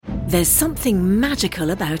There's something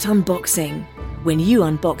magical about unboxing. When you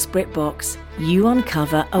unbox BritBox, you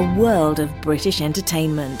uncover a world of British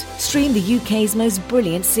entertainment. Stream the UK's most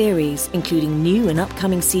brilliant series, including new and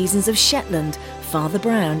upcoming seasons of Shetland, Father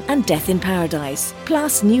Brown and Death in Paradise.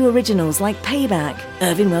 Plus new originals like Payback,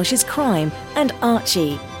 Irving Welsh's Crime and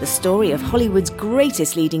Archie, the story of Hollywood's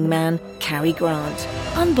greatest leading man, Cary Grant.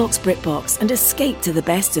 Unbox BritBox and escape to the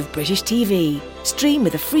best of British TV. Stream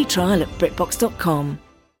with a free trial at BritBox.com.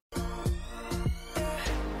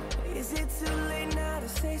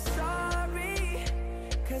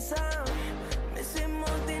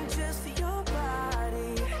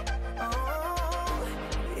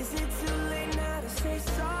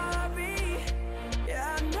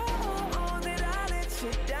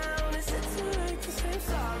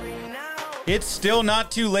 It's still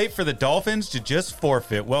not too late for the Dolphins to just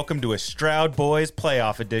forfeit. Welcome to a Stroud Boys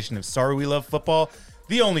playoff edition of Sorry We Love Football,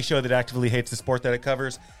 the only show that actively hates the sport that it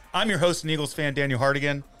covers. I'm your host and Eagles fan, Daniel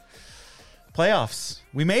Hardigan. Playoffs.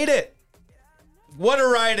 We made it. What a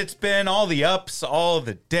ride it's been. All the ups, all of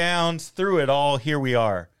the downs. Through it all, here we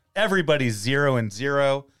are. Everybody's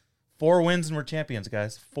 0-0. 4 wins and we're champions,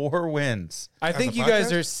 guys. 4 wins. I think you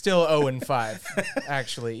guys are still 0-5,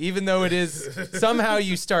 actually, even though it is somehow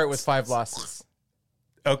you start with 5 losses.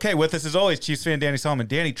 Okay, with us as always, Chiefs fan Danny Solomon.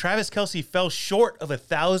 Danny, Travis Kelce fell short of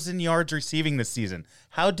 1,000 yards receiving this season.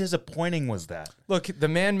 How disappointing was that? Look, the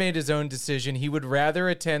man made his own decision. He would rather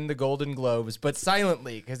attend the Golden Globes, but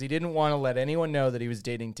silently, because he didn't want to let anyone know that he was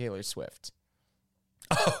dating Taylor Swift.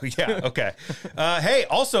 Oh, yeah, okay. Hey,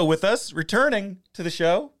 also with us, returning to the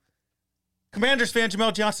show, Commanders fan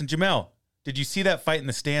Jamel Johnson. Jamel, did you see that fight in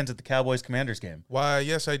the stands at the Cowboys-Commanders game? Why,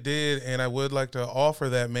 yes, I did, and I would like to offer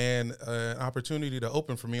that man an opportunity to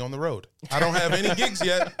open for me on the road. I don't have any gigs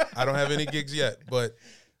yet. But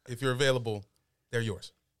if you're available, they're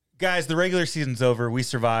yours. Guys, the regular season's over. We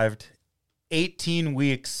survived 18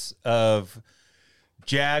 weeks of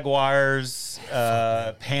Jaguars,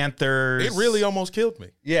 Panthers. It really almost killed me.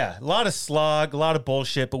 Yeah, a lot of slog, a lot of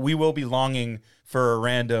bullshit, but we will be longing for a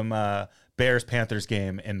random Bears-Panthers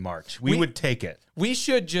game in March. We would take it. We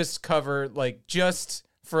should just cover, just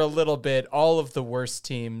for a little bit, all of the worst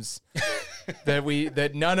teams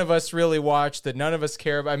that none of us really watch, that none of us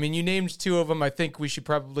care about. I mean, you named 2 of them. I think we should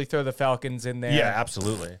probably throw the Falcons in there. Yeah,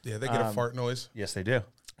 absolutely. Yeah, they get a fart noise. Yes, they do.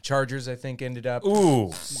 Chargers, I think, ended up.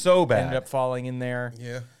 Ooh, so bad. Ended up falling in there.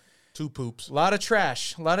 Yeah, 2 poops. A lot of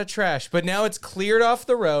trash. But now it's cleared off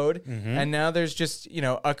the road, and now there's just,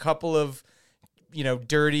 a couple of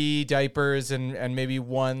dirty diapers and maybe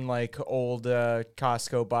one old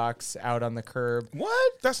Costco box out on the curb.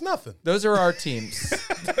 What? That's nothing. Those are our teams.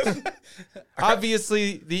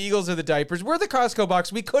 Obviously, the Eagles are the diapers. We're the Costco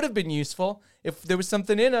box. We could have been useful if there was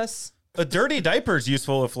something in us. A dirty diaper is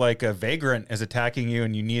useful if a vagrant is attacking you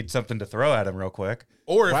and you need something to throw at him real quick.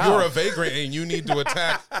 Or if you're a vagrant and you need to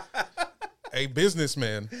attack a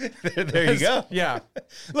businessman. There you go. Yeah.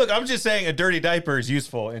 Look, I'm just saying a dirty diaper is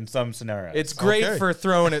useful in some scenarios. It's great for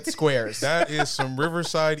throwing at squares. That is some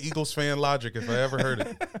Riverside Eagles fan logic if I ever heard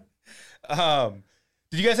it.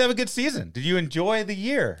 Did you guys have a good season? Did you enjoy the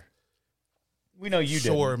year? We know you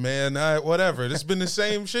did. Sure, man. Whatever. This has been the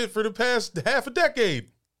same shit for the past half a decade.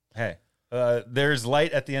 Hey, there's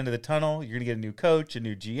light at the end of the tunnel. You're going to get a new coach, a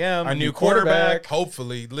new GM, a new quarterback.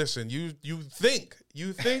 Hopefully. Listen, you think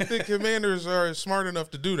the Commanders are smart enough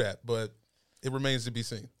to do that, but it remains to be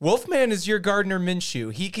seen. Wolfman is your Gardner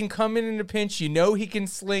Minshew. He can come in a pinch. He can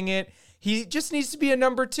sling it. He just needs to be a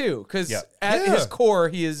number 2 because at his core,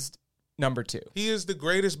 he is number 2. He is the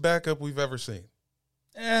greatest backup we've ever seen.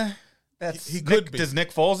 He could be. Does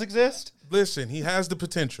Nick Foles exist? Listen, he has the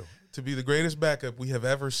potential to be the greatest backup we have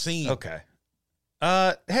ever seen. Okay.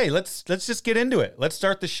 Hey, let's just get into it. Let's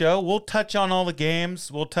start the show. We'll touch on all the games.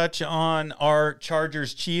 We'll touch on our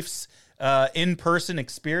Chargers-Chiefs in-person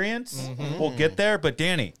experience. Mm-hmm. We'll get there. But,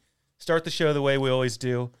 Danny, start the show the way we always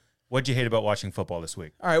do. What'd you hate about watching football this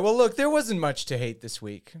week? All right, well, look, there wasn't much to hate this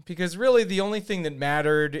week because really the only thing that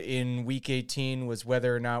mattered in Week 18 was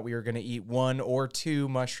whether or not we were going to eat 1 or 2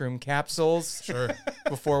 mushroom capsules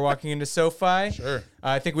before walking into SoFi. Sure.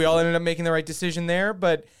 I think we all ended up making the right decision there,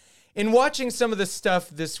 but in watching some of the stuff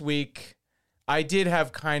this week, I did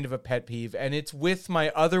have kind of a pet peeve, and it's with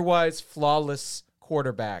my otherwise flawless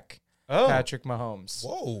quarterback, Patrick Mahomes.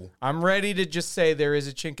 Whoa. I'm ready to just say there is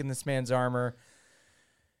a chink in this man's armor.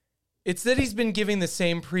 It's that he's been giving the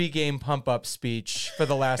same pregame pump-up speech for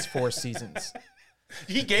the last 4 seasons.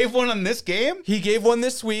 He gave one on this game? He gave one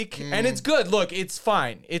this week, and it's good. Look, it's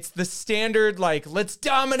fine. It's the standard, let's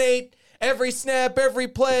dominate every snap, every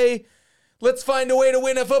play. let's find a way to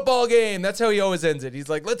win a football game. That's how he always ends it. He's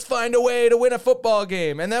like, let's find a way to win a football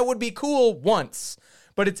game. And that would be cool once.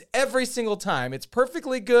 But it's every single time. It's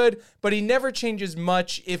perfectly good, but he never changes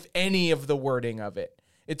much, if any, of the wording of it.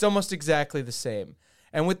 It's almost exactly the same.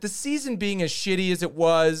 And with the season being as shitty as it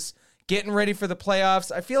was, getting ready for the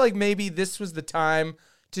playoffs, I feel like maybe this was the time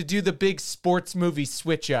to do the big sports movie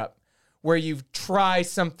switch up, where you try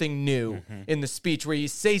something new in the speech, where you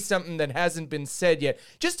say something that hasn't been said yet,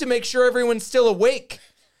 just to make sure everyone's still awake.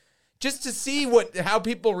 Just to see how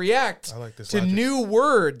people react to logic. new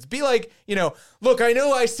words. Be like, look, I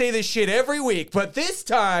know I say this shit every week, but this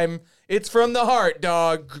time it's from the heart,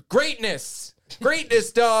 dog. Greatness,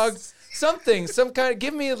 dog. Something, some kind.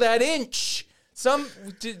 Give me that inch.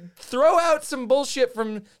 Throw out some bullshit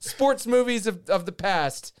from sports movies of the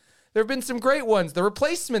past. There have been some great ones. The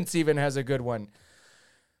Replacements even has a good one.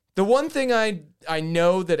 The one thing I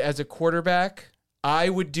know that as a quarterback I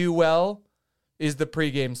would do well is the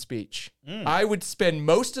pregame speech. I would spend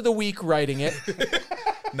most of the week writing it.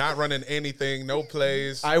 Not running anything, no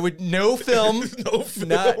plays. I would no film, No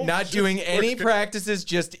film. not doing any practices,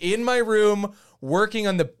 just in my room working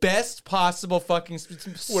on the best possible fucking speech.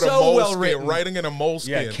 With So a moleskin, well written. writing in a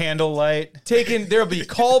moleskin. Yeah, candlelight. There'll be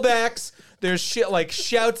callbacks. There's shit like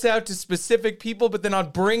shouts out to specific people, but then I'll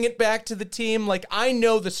bring it back to the team. Like, I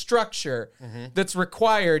know the structure that's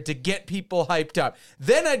required to get people hyped up.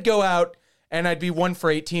 Then I'd go out and I'd be 1 for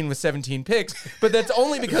 18 with 17 picks, but that's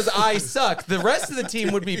only because I suck. The rest of the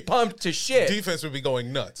team would be pumped to shit. Defense would be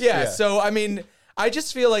going nuts. Yeah, so I mean, I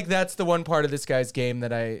just feel like that's the one part of this guy's game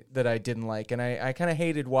that I didn't like, and I kind of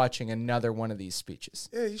hated watching another one of these speeches.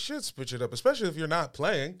 Yeah, you should switch it up, especially if you're not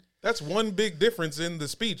playing. That's one big difference in the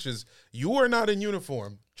speech is you are not in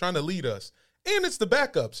uniform trying to lead us. And it's the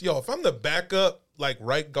backups. Yo, if I'm the backup, like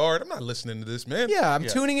right guard, I'm not listening to this, man. Yeah, I'm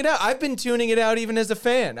tuning it out. I've been tuning it out even as a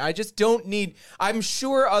fan. I just don't need... I'm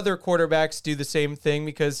sure other quarterbacks do the same thing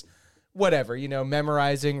because... whatever,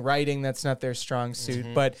 memorizing, writing, that's not their strong suit.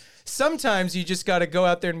 But sometimes you just got to go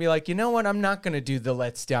out there and be like, you know what? I'm not going to do the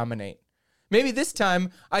let's dominate. Maybe this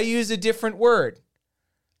time I use a different word.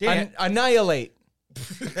 Annihilate.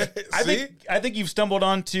 I think you've stumbled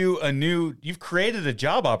onto you've created a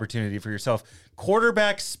job opportunity for yourself.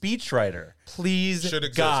 Quarterback speechwriter. Please, Should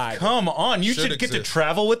exist. God. Come on. You should get to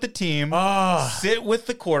travel with the team, sit with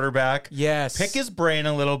the quarterback, Yes. pick his brain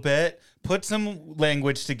a little bit, put some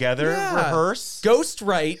language together, rehearse.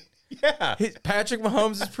 Ghostwrite Yeah. Patrick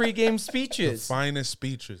Mahomes' pregame speeches. Finest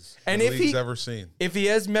speeches And the if league's he- ever seen. If he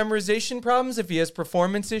has memorization problems, if he has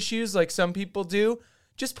performance issues like some people do,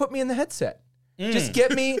 just put me in the headset. Just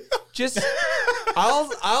get me.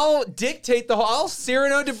 I'll dictate the whole. I'll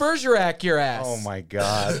Cyrano de Bergerac your ass. Oh my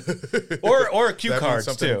God. or cue That means cards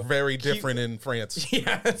something too. very different in France.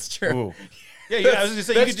 Yeah, that's true. Ooh. Yeah, I was gonna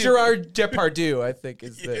say you That's could do- Gerard Depardieu, I think,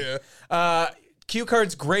 is the. Cue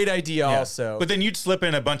cards, great idea. Yeah. Also, But then you'd slip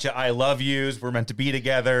in a bunch of I love yous. We're meant to be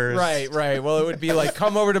together. right. Well, it would be like,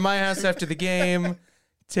 come over to my house after the game.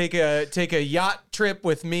 Take a yacht trip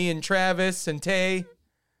with me and Travis and Tay.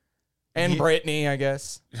 And Brittany, I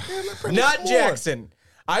guess. Not come on. Jackson.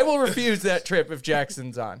 I will refuse that trip if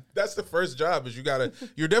Jackson's on. That's the first job is you're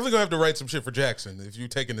definitely gonna have to write some shit for Jackson if you're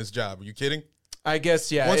taking this job. Are you kidding? I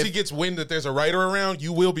guess, yeah. Once if, he gets wind that there's a writer around,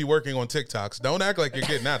 you will be working on TikToks. Don't act like you're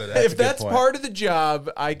getting out of that. if that's point. part of the job,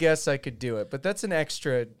 I guess I could do it. But that's an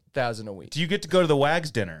extra 1,000 a week. Do you get to go to the WAGs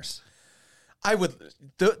dinners? I would.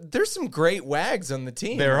 There's some great wags on the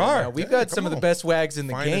team. There right are. now. We've Yeah, got come some of the on. best wags in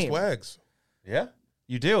the Finest game. wags. Yeah,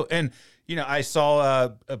 you do. And, I saw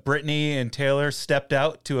Brittany and Taylor stepped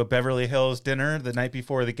out to a Beverly Hills dinner the night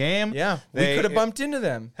before the game. Yeah, we They could have bumped into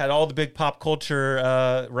them. had all the big pop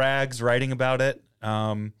culture rags writing about it.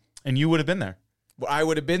 And you would have been there. I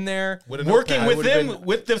would have been there. With a Working notepad. with would've them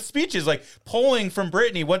with the speeches, like polling from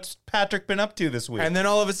Brittany. What's Patrick been up to this week? And then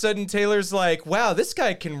all of a sudden, Taylor's like, wow, this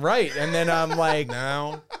guy can write. And then I'm like,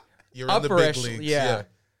 Now you're in the upper big echelon. leagues. Yeah.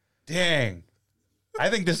 Dang. I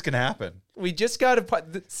think this can happen. We just got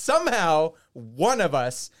to somehow one of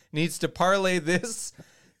us needs to parlay this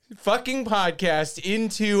fucking podcast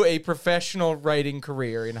into a professional writing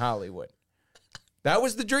career in Hollywood. That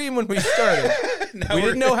was the dream when we started. We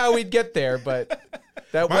didn't know how we'd get there, but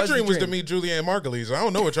that My was the dream was to meet Julianne Margulies. I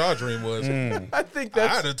don't know what y'all dream was. I think I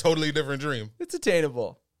that's had a totally different dream. it's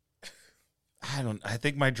attainable. I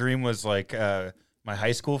think my dream was like my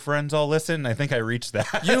high school friends all listen. I think I reached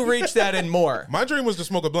that. You reached that and more. My dream was to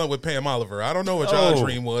smoke a blunt with Pam Oliver. I don't know what y'all Oh.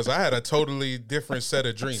 dream was. I had a totally different set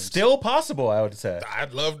of dreams. Still possible, I would say.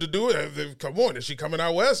 I'd love to do it. Come on, is she coming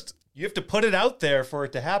out west? You have to put it out there for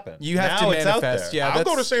it to happen. You have Now to it's out manifest. there. Yeah, I'll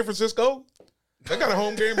go to that's- San Francisco. They got a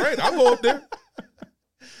home game, right? I'll go up there.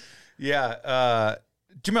 Yeah.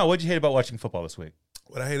 Jamel, what'd you hate about watching football this week?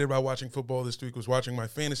 What I hated about watching football this week was watching my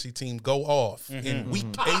fantasy team go off in week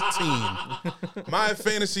 18. My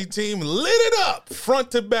fantasy team lit it up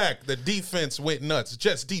front to back. The defense went nuts.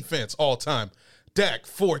 Jets defense all time. Dak,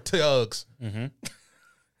 4 tugs.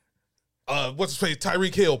 What's his face?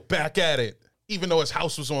 Tyreek Hill back at it. Even though his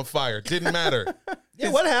house was on fire. Didn't matter.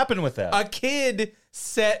 Yeah, what happened with that? A kid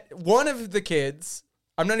one of the kids,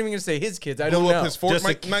 I'm not even going to say his kids, I don't Blew know. up his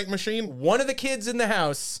Fortnite machine. One of the kids in the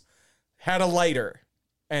house had a lighter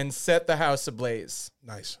and set the house ablaze.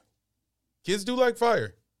 Nice. Kids do like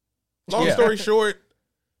fire. Long story short,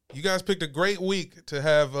 you guys picked a great week to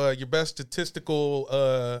have your best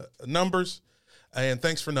statistical numbers, and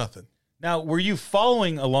thanks for nothing. Now, were you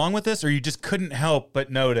following along with this, or you just couldn't help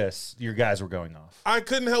but notice your guys were going off? I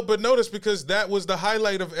couldn't help but notice because that was the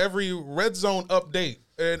highlight of every Red Zone update.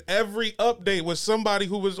 And every update was somebody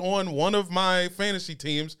who was on one of my fantasy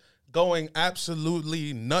teams going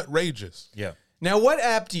absolutely nutrageous. Yeah. Now, what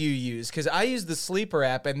app do you use? Because I use the Sleeper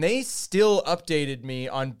app, and they still updated me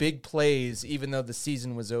on big plays, even though the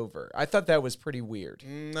season was over. I thought that was pretty weird.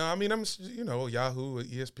 No, I mean, I'm, Yahoo,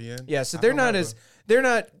 ESPN. Yeah, so they're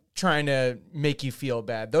not trying to make you feel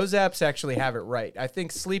bad. Those apps actually have it right. I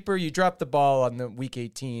think Sleeper, you dropped the ball on the week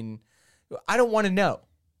 18. I don't want to know.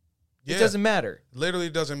 Yeah, it doesn't matter. Literally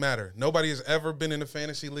doesn't matter. Nobody has ever been in a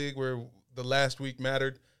fantasy league where the last week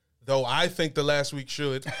mattered. Though I think the last week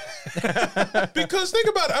should. Because think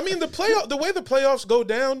about it. I mean, the way the playoffs go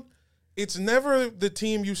down, it's never the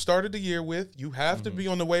team you started the year with. You have to be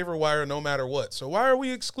on the waiver wire no matter what. So why are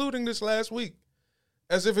we excluding this last week?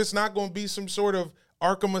 As if it's not going to be some sort of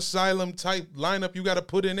Arkham Asylum type lineup you got to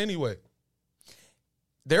put in anyway.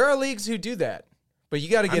 There are leagues who do that. But you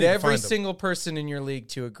got to get need to every find them. single person in your league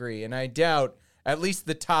to agree. And I doubt at least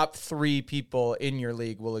the top 3 people in your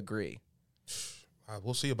league will agree.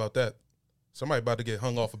 We'll see about that. Somebody about to get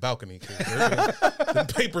hung off a balcony. The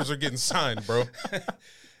papers are getting signed, bro.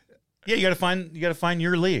 Yeah, you got to find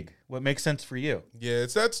your league. What makes sense for you? Yeah,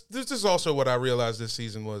 this is also what I realized this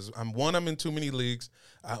season was I'm in too many leagues.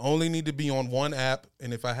 I only need to be on one app,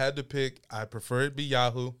 and if I had to pick, I prefer it be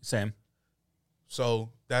Yahoo. Same.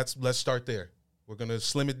 So let's start there. We're gonna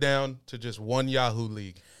slim it down to just one Yahoo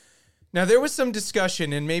league. Now, there was some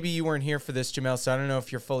discussion, and maybe you weren't here for this, Jamel, so I don't know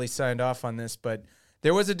if you're fully signed off on this, but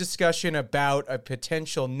there was a discussion about a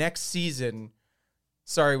potential next season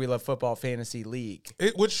Sorry We Love Football Fantasy League.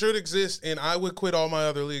 Which should exist, and I would quit all my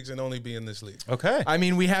other leagues and only be in this league. Okay. I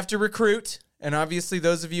mean, we have to recruit, and obviously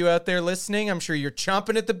those of you out there listening, I'm sure you're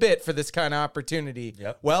chomping at the bit for this kind of opportunity.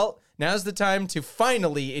 Yep. Well, now's the time to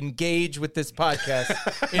finally engage with this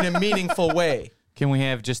podcast in a meaningful way. Can we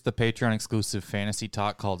have just the Patreon exclusive fantasy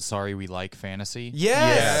talk called Sorry We Like Fantasy?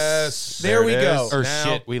 Yes. There we it go. is. Or Now-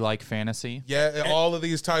 Shit We Like Fantasy? Yeah, all of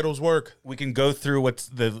these titles work. We can go through what's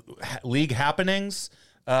the league happenings.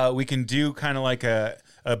 We can do kind of like a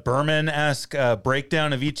Berman-esque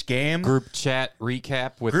breakdown of each game. Group chat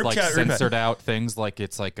recap with Group like chat recap. censored out things like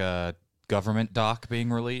it's like a government doc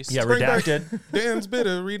being released. Yeah, Bring back redacted. Dan's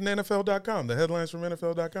Bitter, reading NFL.com, the headlines from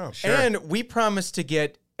NFL.com. And we promise to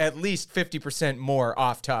get at least 50% more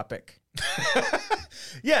off topic.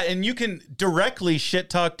 Yeah, and you can directly shit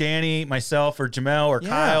talk Danny, myself, or Jamel, or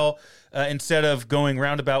Kyle instead of going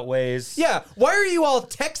roundabout ways. Yeah, why are you all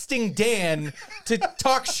texting Dan to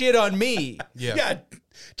talk shit on me? Yeah,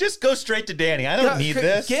 just go straight to Danny. I don't need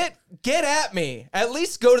this. Get at me. At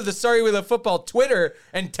least go to the Sorry We Love Football Twitter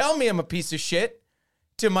and tell me I'm a piece of shit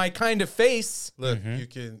to my kind of face. Look,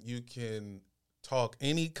 you can talk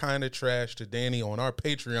any kind of trash to Danny on our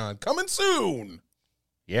Patreon. Coming soon.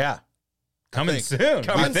 Yeah. Coming think. soon.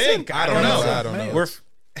 Coming I think. soon. I don't know. I don't know. We're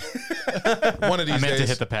One of these I meant days. to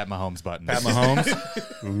hit the Pat Mahomes button. Pat Mahomes.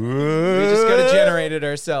 We just got to generate it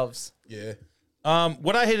ourselves. Yeah.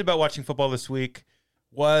 What I hated about watching football this week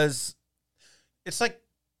was it's like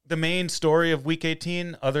the main story of week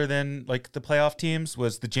 18, other than like the playoff teams,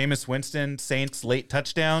 was the Jameis Winston Saints late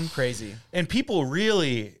touchdown. Crazy. And people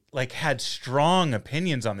really like had strong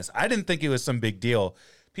opinions on this. I didn't think it was some big deal.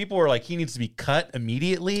 People were like, he needs to be cut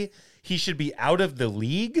immediately. He should be out of the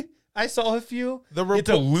league. I saw a few. It's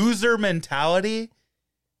a loser mentality.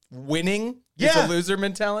 Winning is Yeah. a loser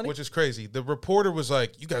mentality. Which is crazy. The reporter was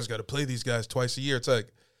like, you guys got to play these guys twice a year. It's like,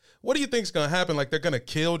 what do you think's going to happen? Like, they're going to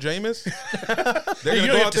kill Jameis? They're You going don't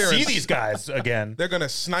go have out to there see and these guys again. They're going to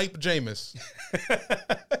snipe Jameis.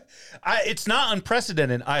 It's not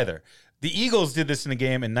unprecedented either. The Eagles did this in a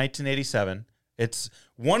game in 1987. It's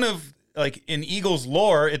one of, like, in Eagles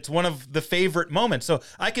lore, it's one of the favorite moments. So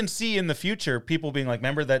I can see in the future people being like,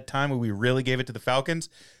 remember that time when we really gave it to the Falcons?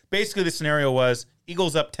 Basically, the scenario was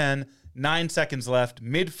Eagles up 10, 9 seconds left,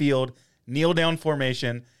 midfield, kneel down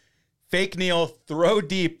formation, fake kneel, throw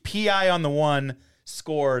deep, PI on the 1,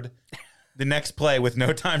 scored. The next play with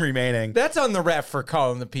no time remaining. That's on the ref for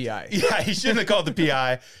calling the PI. Yeah, he shouldn't have called the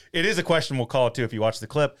PI. It is a questionable call, too, if you watch the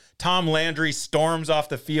clip. Tom Landry storms off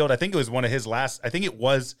the field. I think it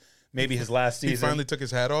was maybe his last season. He finally took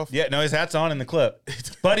his hat off? Yeah, no, his hat's on in the clip.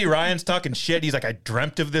 Buddy Ryan's talking shit. He's like, I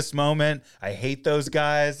dreamt of this moment. I hate those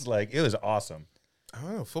guys. Like, it was awesome. I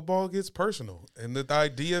don't know. Football gets personal. And the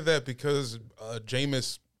idea that because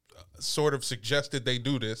Jameis sort of suggested they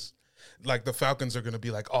do this, like the Falcons are going to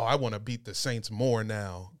be like, oh, I want to beat the Saints more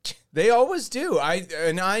now. They always do.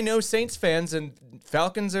 I know Saints fans, and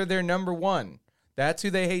Falcons are their number one. That's who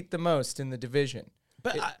they hate the most in the division.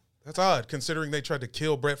 But That's odd, considering they tried to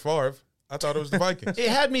kill Brett Favre. I thought it was the Vikings. it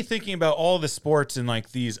had me thinking about all the sports and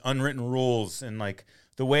like these unwritten rules and like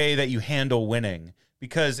the way that you handle winning.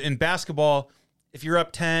 Because in basketball, if you're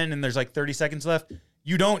up 10 and there's like 30 seconds left,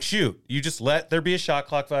 you don't shoot. You just let there be a shot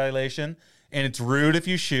clock violation. And it's rude if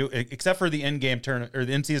you shoot, except for the in-game tournament or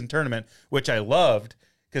the in-season tournament, which I loved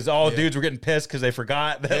because all dudes were getting pissed because they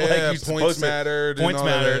forgot that like you're points mattered. Points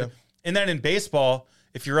mattered. And then in baseball,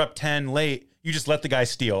 if you're up 10 late, you just let the guy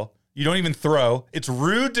steal. You don't even throw. It's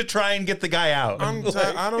rude to try and get the guy out.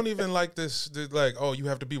 I don't even like this. Like, oh, you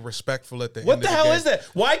have to be respectful at the end. What the hell game. is that?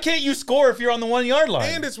 Why can't you score if you're on the 1 yard line?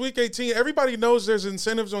 And it's week 18. Everybody knows there's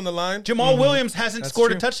incentives on the line. Jamal Williams hasn't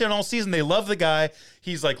scored true. a touchdown all season. They love the guy.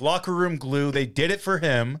 He's like locker room glue. They did it for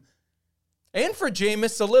him. And for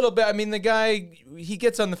Jameis a little bit. I mean, the guy, he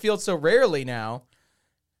gets on the field so rarely now.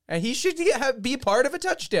 And he should be part of a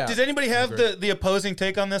touchdown. Does anybody have the opposing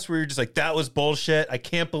take on this where you're just like, that was bullshit? I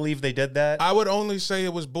can't believe they did that. I would only say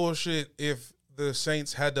it was bullshit if the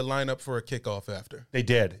Saints had to line up for a kickoff after. They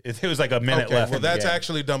did. It was like a minute Okay, left. well, in the that's game.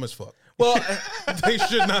 actually dumb as fuck. Well, They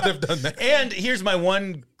should not have done that. And here's my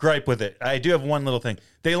one gripe with it. I do have one little thing.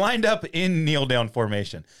 They lined up in kneel down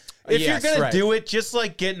formation. If Yes, you're going right. to do it, just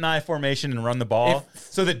like get an eye formation and run the ball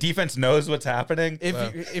so the defense knows what's happening.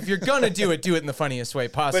 if you're going to do it in the funniest way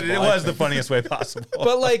possible. But it was the funniest way possible.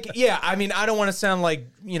 But like, yeah, I mean, I don't want to sound like,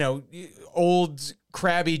 old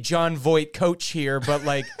crabby John Voight coach here, but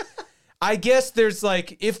like, I guess there's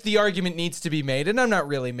like, if the argument needs to be made, and I'm not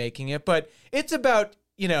really making it, but it's about,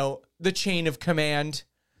 the chain of command,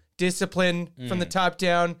 discipline from the top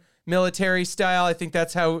down, military style. I think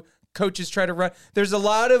that's how coaches try to run. There's a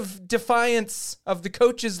lot of defiance of the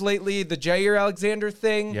coaches lately. The Jair Alexander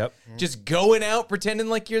thing. Yep. Just going out, pretending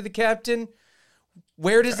like you're the captain.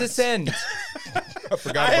 Where does this end? I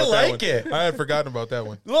forgot I about like that one. it. I had forgotten about that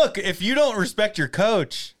one. Look, if you don't respect your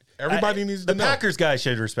coach, Everybody needs to the know. Packers guy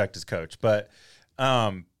should respect his coach, but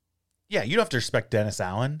yeah, you don't have to respect Dennis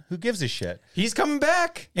Allen. Who gives a shit? He's coming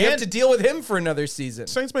back. You have And- to deal with him for another season.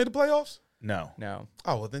 Saints made the playoffs? No. No.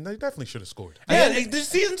 Oh, well, then they definitely should have scored. Yeah, the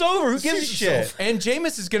season's over. Who gives a shit? And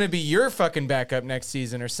Jameis is going to be your fucking backup next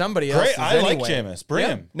season or somebody else. Great. I like Jameis. Bring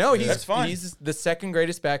him. No, That's fine. He's the second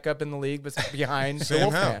greatest backup in the league behind Sam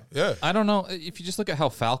Wolfman. Howell. Yeah. I don't know. If you just look at how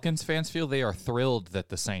Falcons fans feel, they are thrilled that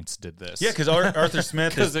the Saints did this. Yeah, because Arthur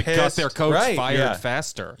Smith is because it pissed. got their coach Right, fired yeah.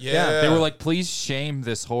 faster. Yeah. They were like, please shame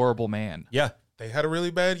this horrible man. Yeah. They had a really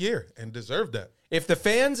bad year and deserved that. If the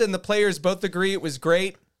fans and the players both agree it was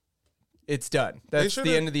great, it's done. That's should've-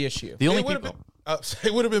 the end of the issue. The only It would've people.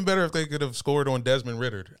 it would have been better if they could have scored on Desmond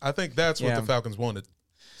Ritter. I think that's what Yeah. the Falcons wanted.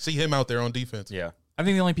 See him out there on defense. Yeah. I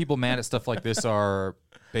think the only people mad at stuff like this are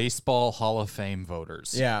baseball Hall of Fame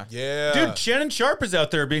voters. Yeah. Yeah. Dude, Shannon Sharp is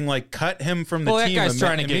out there being like, cut him from the Well, that team. guy's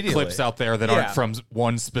trying to get immediately. clips out there that Yeah. aren't from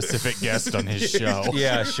one specific guest on his show.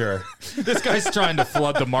 Yeah, sure. This guy's trying to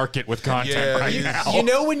flood the market with content Yeah, right he's- now. You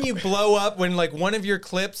know when you blow up, when like one of your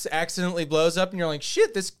clips accidentally blows up and you're like,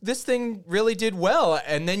 shit, this thing really did well.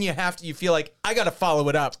 And then you feel like, I got to follow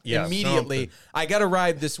it up Yeah, immediately. something. I got to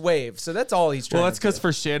ride this wave. So that's all he's trying Well, that's to do. because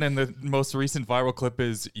for Shannon, the most recent viral clip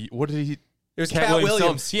is what did he? It was Cat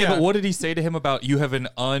Williams. Yeah, but what did he say to him about you have an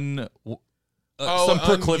some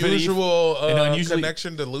proclivity, unusual, an unusually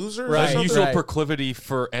connection to losers. or Right. something? unusual Right. proclivity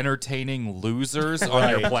for entertaining losers on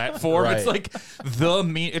your Right. platform. Right. It's like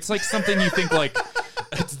it's like something you think like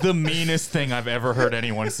it's the meanest thing I've ever heard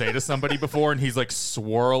anyone say to somebody before, and he's like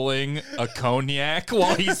swirling a cognac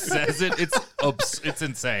while he says it. It's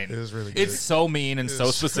insane. It is really It's good. so mean and so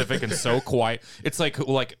specific and so quiet. It's like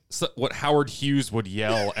what Howard Hughes would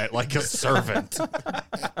yell at like a servant.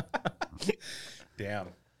 Damn.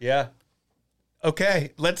 Yeah.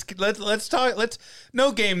 Okay, let's talk.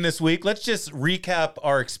 No game this week. Let's just recap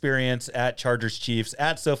our experience at Chargers Chiefs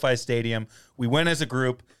at SoFi Stadium. We went as a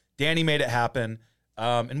group. Danny made it happen.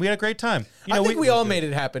 And we had a great time. I think we all made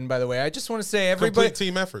it happen, by the way. I just want to say everybody. Complete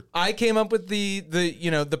team effort. I came up with the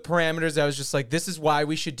parameters. I was just like, this is why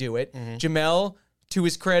we should do it. Jamel, to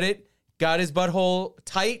his credit, got his butthole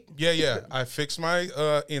tight. Yeah. I fixed my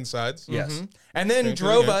insides. Yes. And then Came to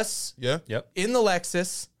drove the game. us Yeah. Yep. in the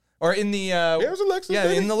Lexus, or in the... It was a Lexus. Yeah,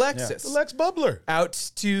 baby. in the Lexus. The Lex Bubbler.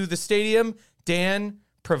 Out to the stadium. Dan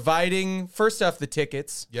providing, first off, the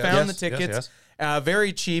tickets. Yes. Found Yes, the tickets. yes.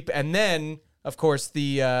 Very cheap. And then, of course,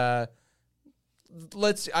 the...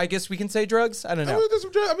 I guess we can say drugs? I don't know.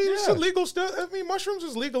 It's illegal stuff. I mean, mushrooms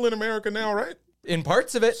is legal in America now, right? In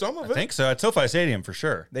parts of it. Some of I it. think so. At SoFi Stadium for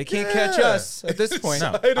sure. They can't catch us at this point.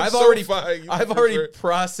 No. I've already SoFi, I've already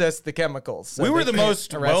processed the chemicals. So We were they the can't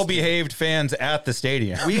most arrest me. well-behaved fans at the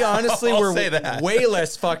stadium. We honestly I'll were say that. way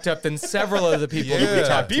less fucked up than several of the people that we Yeah.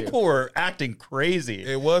 talked to. People were acting crazy.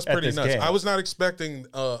 It was at pretty this nuts. game. I was not expecting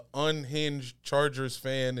unhinged Chargers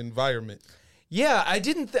fan environment. Yeah, I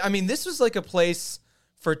didn't. I mean, this was like a place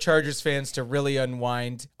for Chargers fans to really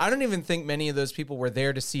unwind. I don't even think many of those people were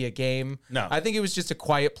there to see a game. No. I think it was just a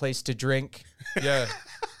quiet place to drink. Yeah.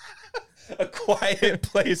 a quiet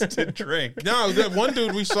place to drink. No, that one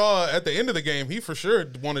dude we saw at the end of the game, he for sure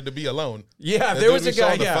wanted to be alone. Yeah, That there dude was we a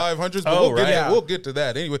guy. saw the Yeah, 500s, but Oh, we'll, get right. to, we'll get to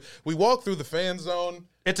that. Anyway, we walked through the fan zone.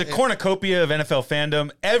 It's a cornucopia of NFL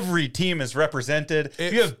fandom. Every team is represented.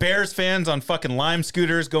 You have Bears fans on fucking Lime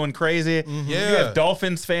scooters going crazy. You Yeah. have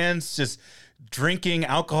Dolphins fans just drinking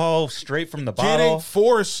alcohol straight from the Getting bottle.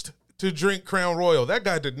 forced to drink Crown Royal. That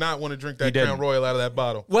guy did not want to drink that didn't. Crown Royal out of that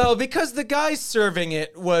bottle. Well, because the guy serving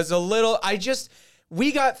it was a little.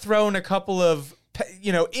 We got thrown a couple of,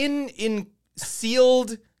 in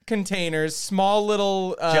sealed containers, small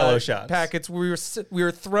little Jell-O shots. packets. We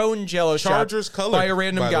were thrown Jell-O Chargers shots colored, by a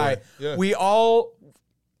random by the guy. way. Yeah. We all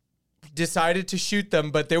decided to shoot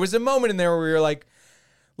them, but there was a moment in there where we were like,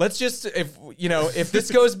 let's just if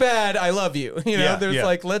this goes bad, I love you. Yeah, There's yeah.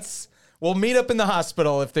 like we'll meet up in the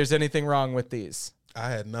hospital if there's anything wrong with these. I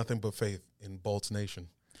had nothing but faith in Bolts Nation.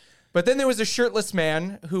 But then there was a shirtless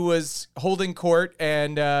man who was holding court,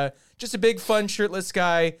 and just a big, fun, shirtless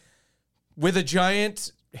guy with a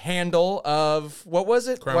giant handle of, what was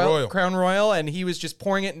it? Royal. Crown Royal, and he was just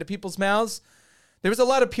pouring it into people's mouths. There was a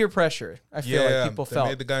lot of peer pressure, I feel like people they felt.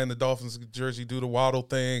 made the guy in the Dolphins jersey do the waddle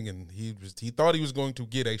thing, and he thought he was going to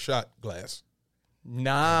get a shot glass.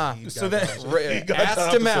 Nah. So that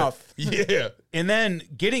Ass to mouth. Yeah. And then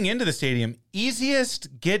getting into the stadium,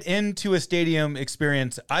 easiest get into a stadium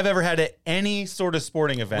experience I've ever had at any sort of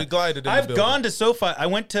sporting event. We glided in the I've building. gone to SoFi. I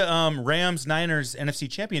went to Rams-Niners NFC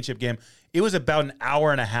Championship game. It was about an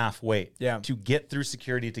hour and a half wait to get through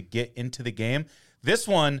security to get into the game. This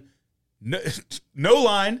one, no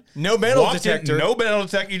line. No metal Walked in, detector. no metal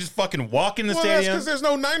detector. You just fucking walk in the Well, that's stadium. because there's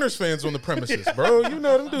no Niners fans on the premises, bro. You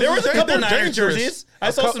know them dudes. There was a couple they're Niners dangerous. jerseys.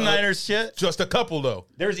 I saw some Niners shit. Just a couple, though.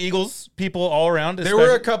 There's Eagles people all around. There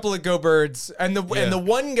were a couple of Go Birds, and the Yeah.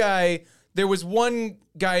 one guy. There was one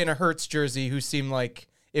guy in a Hurts jersey who seemed like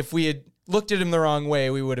if we had looked at him the wrong way,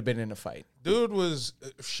 we would have been in a fight. Dude was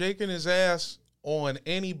shaking his ass on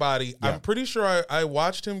anybody. I'm pretty sure I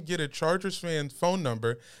watched him get a Chargers fan phone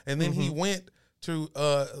number, and then he went to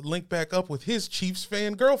link back up with his Chiefs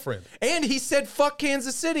fan girlfriend. And he said "fuck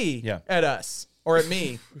Kansas City" Yeah. at us or at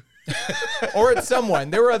me. Or at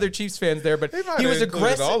someone. There were other Chiefs fans there, but They might he have was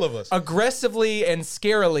included all of us. aggressively and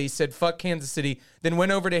scarily said "fuck Kansas City," then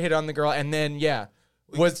went over to hit on the girl, and then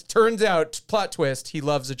turns out, plot twist, he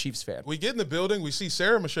loves a Chiefs fan. We get in the building, we see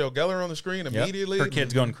Sarah Michelle Gellar on the screen immediately. Her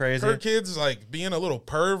kid's going crazy. Her kid's like being a little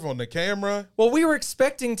perv on the camera. Well, we were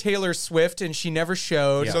expecting Taylor Swift, and she never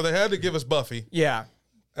showed. So they had to give us Buffy. Yeah.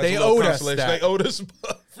 as They a little owed us consolation. that. They owed us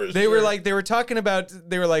Buffy. They were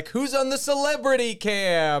like, who's on the celebrity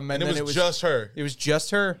cam? and then it was just her. It was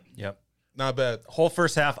just her. Yep. Not bad. Whole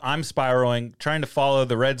first half, I'm spiraling, trying to follow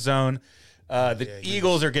the red zone. The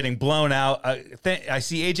Eagles are getting blown out. I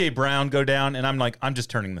see A.J. Brown go down, and I'm like, I'm just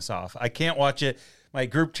turning this off. I can't watch it. My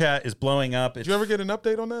group chat is blowing up. Did you ever get an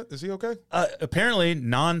update on that? Is he okay? Apparently,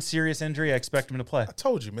 non-serious injury. I expect him to play. I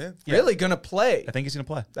told you, man. Really gonna play. I think he's going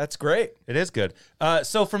to play. That's great. It is good.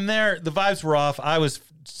 So from there, the vibes were off. I was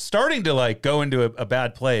starting to like go into a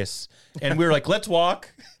bad place, and we were like, let's walk.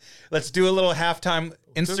 Let's do a little halftime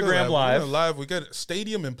Instagram We're live. We got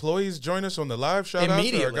stadium employees join us on the live. Shout out to our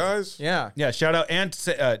Immediately. guys. Yeah. Yeah, shout out. And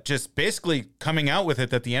just basically coming out with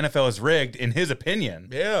it that the NFL is rigged, in his opinion.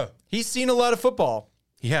 Yeah, He's seen a lot of football.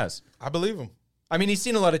 He has. I believe him. I mean, he's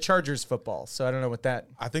seen a lot of Chargers football, so I don't know what that.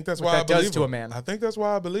 I think that's What why that I believe does to him. a man. I think that's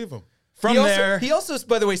why I believe him. From there, he also,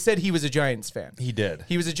 by the way, said he was a Giants fan. he did.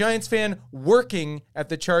 He was a Giants fan working at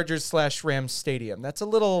the Chargers/Rams stadium. That's a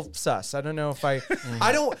little sus. I don't know if I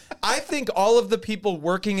think all of the people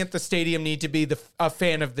working at the stadium need to be a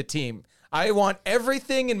fan of the team. I want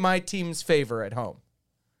everything in my team's favor at home.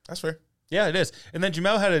 That's fair. Yeah, it is. And then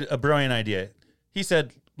Jamel had a brilliant idea. He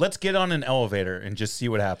said, let's get on an elevator and just see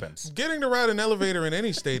what happens. Getting to ride an elevator in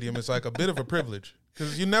any stadium is like a bit of a privilege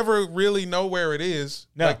because you never really know where it is.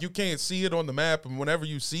 No. Like you can't see it on the map, and whenever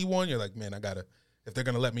you see one, you're like, man, if they're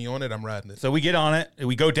gonna let me on it, I'm riding it. So we get on it.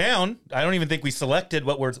 We go down. I don't even think we selected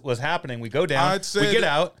what was happening. We go down. I'd say we get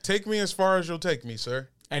out. Take me as far as you'll take me, sir.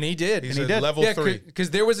 And he did. He said did. level 3. Because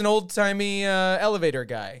there was an old-timey elevator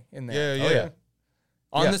guy in there. Yeah, Oh, yeah.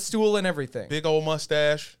 On Yeah. the stool and everything. Big old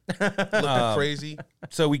mustache, looking crazy.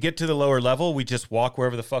 So we get to the lower level. We just walk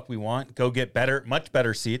wherever the fuck we want. Go get much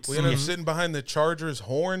better seats. We end up sitting behind the Chargers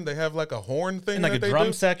horn. They have like a horn thing, in like that a they drum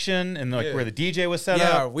do. section and like Yeah. where the DJ was set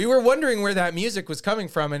Yeah, up. we were wondering where that music was coming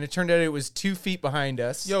from, and it turned out it was 2 feet behind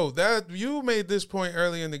us. Yo, that you made this point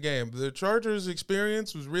early in the game. The Chargers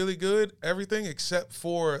experience was really good. Everything except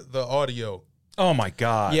for the audio. Oh my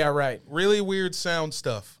God. Yeah, right. Really weird sound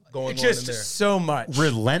stuff going It on in just- there. So much.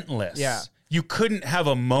 Relentless. Yeah. You couldn't have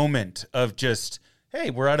a moment of just, hey,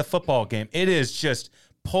 we're at a football game. It is just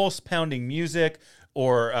pulse pounding music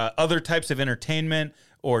or other types of entertainment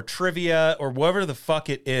or trivia or whatever the fuck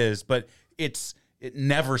it is, but it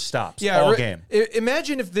never stops all game.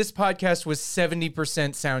 Imagine if this podcast was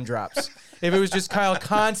 70% sound drops. If it was just Kyle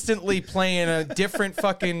constantly playing a different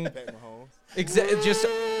fucking just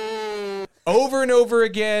over and over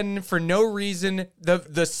again for no reason.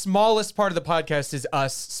 The smallest part of the podcast is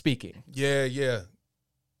us speaking. Yeah.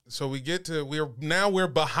 So we're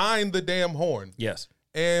behind the damn horn. Yes.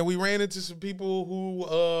 And we ran into some people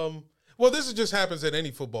who well, this just happens at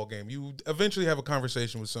any football game. You eventually have a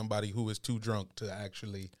conversation with somebody who is too drunk to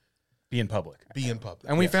actually Be in public. be in public.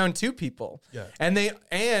 And we found 2 people. Yeah.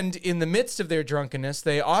 And in the midst of their drunkenness,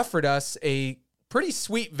 they offered us a pretty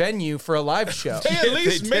sweet venue for a live show. They at They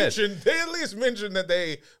least did. mentioned that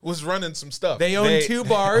they was running some stuff. They own 2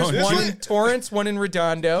 bars, own one two- in Torrance, one in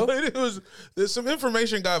Redondo. There's some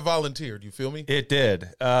information got volunteered. You feel me? It did.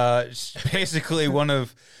 Basically, one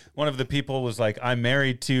of the people was like, "I'm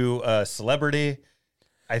married to a celebrity."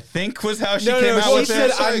 I think was how she came out she with said,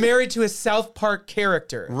 it. I'm married to a South Park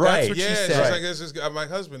character. Right. That's what Yeah, she she's said. like, this is, my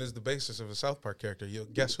husband is the basis of a South Park character.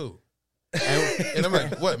 Guess who? And I'm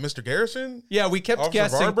like, what, Mr. Garrison? Yeah, we kept Officer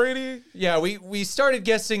guessing. Barbrady? Yeah, we started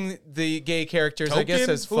guessing the gay characters, I guess,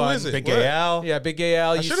 Token? as Who fun. is it? Big What? Gay Al. Yeah, Big Gay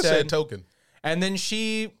Al, I you should have said Token. And then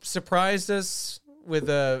she surprised us with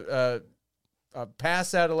a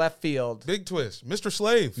pass out of left field. Big twist. Mr.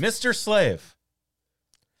 Slave. Mr. Slave.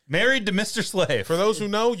 Married to Mr. Slave. For those who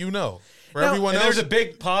know, you know. For Now- everyone and else, there's a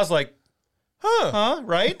big pause like, huh,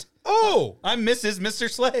 right? oh, I'm Mrs. Mr.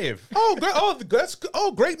 Slave.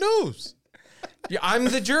 great news. Yeah, I'm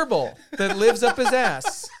the gerbil that lives up his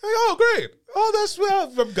ass. Oh, great.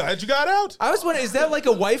 Oh, I'm glad you got out. I was wondering, is that like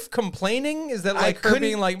a wife complaining? Is that like her couldn't-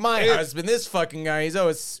 being like, my husband, this fucking guy, he's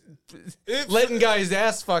always It, letting guys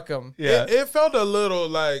ass fuck him Yeah. it felt a little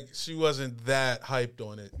like she wasn't that hyped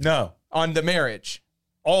on it. No, on the marriage.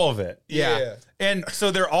 all of it. Yeah. And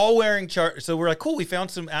so they're all wearing so we're like, cool, we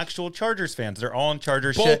found some actual Chargers fans. They're all in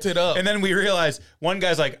Chargers shit. Bolted up. And then we realize one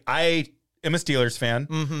guy's like, I am a Steelers fan.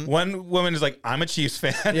 Mm-hmm. One woman is like, I'm a Chiefs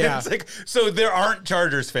fan. Yeah. It's like, so there aren't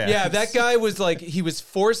Chargers fans. Yeah, that guy was like, he was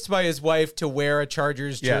forced by his wife to wear a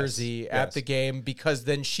Chargers Yes, jersey yes. at the game because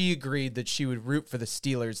then she agreed that she would root for the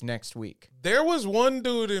Steelers next week. There was one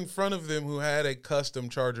dude in front of them who had a custom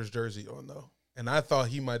Chargers jersey on, though. And I thought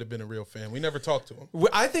he might have been a real fan. We never talked to him.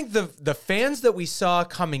 I think the fans that we saw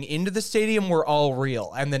coming into the stadium were all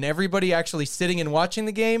real. And then everybody actually sitting and watching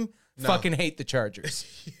the game fucking hate the Chargers.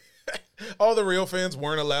 All the real fans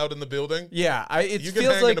weren't allowed in the building. Yeah, it You can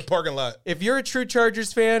feels hang like in the parking lot. if you're a true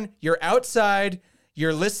Chargers fan, you're outside,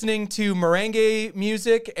 you're listening to merengue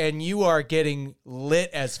music, and you are getting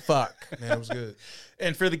lit as fuck. Man, it was good.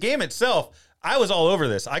 And for the game itself, I was all over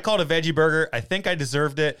this. I called a veggie burger. I think I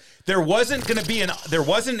deserved it. There wasn't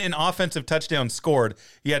an offensive touchdown scored.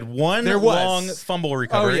 You had one There was. long fumble Oh,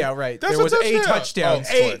 recovery. yeah, right. That's there was a a touchdown. touchdown. Oh,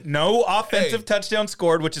 scored. No offensive Hey. touchdown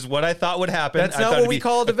scored, which is what I thought would happen. That's I not thought what it'd we be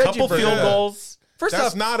call the a couple veggie field burger. goals. First That's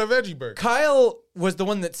off, not a veggie burger. Kyle was the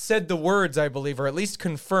one that said the words, I believe, or at least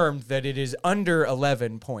confirmed that it is under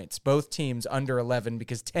 11 points. Both teams under 11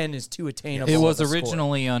 because 10 is too attainable. It was of a score.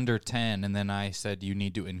 originally under 10, and then I said you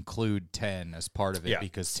need to include 10 as part of it Yeah.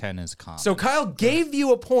 because 10 is common. So Kyle gave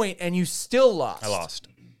you a point and you still lost. I lost.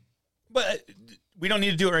 But we don't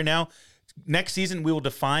need to do it right now. next season we will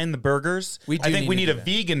define the burgers. We do I think need we to need do a that.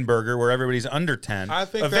 vegan burger where everybody's under 10. I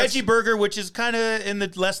think a that's- veggie burger, which is kind of in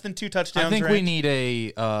the less than 2 touchdowns I think range. we need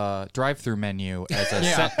a drive-through menu as a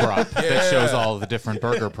Yeah. set prop that shows all the different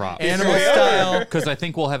burger props. Animal style. Because I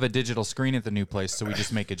think we'll have a digital screen at the new place, so we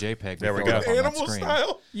just make a JPEG. There we throw it go. up on that Animal screen.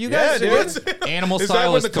 style. You Yeah, guys, dude. what? Animal Is that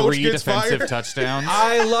style when is the coach 3 gets defensive fired? touchdowns.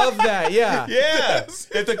 I love that. Yeah. Yeah.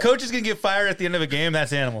 If the coach is going to get fired at the end of a game,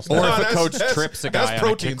 that's animal style. Or No, if a that's- coach that's- trips a that's guy on a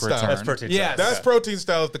protein kick style. return. That's protein Yes. style. That's protein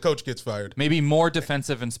style if the coach gets fired. Maybe more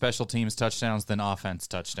defensive and special teams touchdowns than offense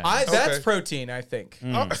touchdowns. That's Okay. protein, I think.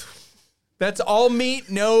 Oh, That's all meat,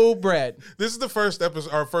 no bread. this is the first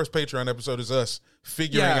episode. Our first Patreon episode is us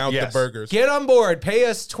figuring Yeah. out Yes. the burgers. Get on board. Pay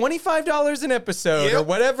us $25 an episode or Yep.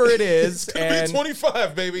 whatever it is. It's gonna be and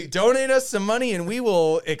 25, baby. donate us some money and we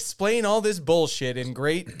will explain all this bullshit in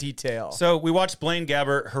great detail. So we watched Blaine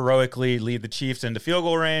Gabbert heroically lead the Chiefs into field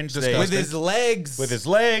goal range. They- with his legs. with his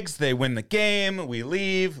legs, they win the game. We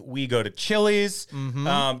leave. We go to Chili's.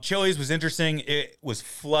 Chili's was interesting. It was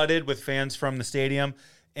flooded with fans from the stadium,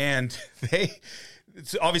 and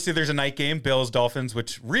obviously there's a night game, Bills Dolphins,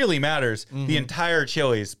 which really matters. The entire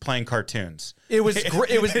Chili's playing cartoons. It was the Every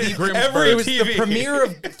it was the TV. premiere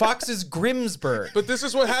of Fox's Grimsburg. But this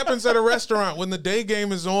is what happens at a restaurant when the day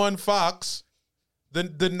game is on Fox.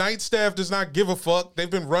 The night staff does not give a fuck. They've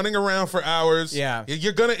been running around for hours. Yeah.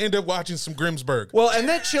 You're gonna end up watching some Grimsburg. Well, and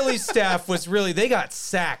that Chili's staff was really, they got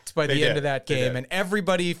sacked by the They end did. of that They game. did. And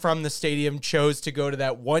everybody from the stadium chose to go to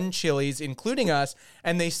that one Chili's, including us.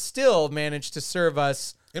 And they still managed to serve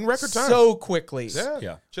us In record time. so quickly.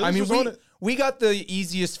 Yeah. Chili's I mean, was on it. we got the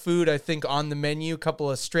easiest food, I think, on the menu. Couple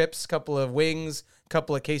of strips, couple of wings,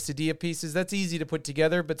 couple of quesadilla pieces. That's easy to put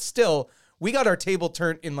together, but still, we got our table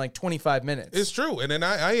turned in like 25 minutes. It's true. And then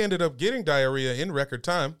I ended up getting diarrhea in record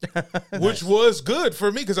time, which was good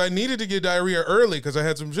for me because I needed to get diarrhea early because I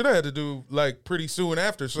had some shit I had to do like pretty soon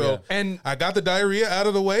after. So And I got the diarrhea out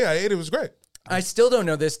of the way. I ate. It was great. I still don't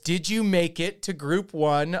know this. Did you make it to group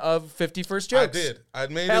 1 of 51st Jokes? I did. I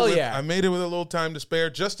made Hell it. With, yeah. I made it with a little time to spare,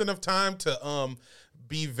 just enough time to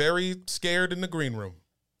be very scared in the green room.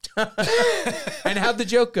 And how'd the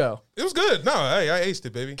joke go? It was good. No, I aced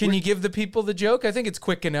it, baby. Can you give the people the joke? I think it's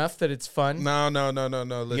quick enough that it's fun. No.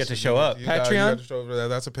 Listen, get to show up. You got Patreon? to show up for that.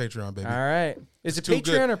 That's a Patreon, baby. All right. Is it Too Patreon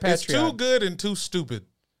good. or Patreon? It's too good and too stupid.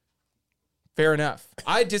 Fair enough.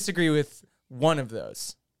 I disagree with one of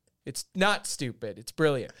those. It's not stupid. It's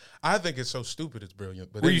brilliant. I think it's so stupid. It's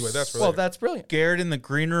brilliant. But Were you anyway, that's for Well, later. that's brilliant. Scared in the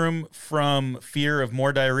green room from fear of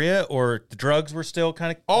more diarrhea, or the drugs were still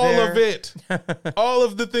kind of all of it. All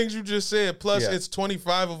of the things you just said. Plus, Yeah. it's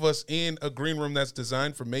 25 of us in a green room that's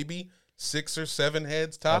designed for maybe 6 or 7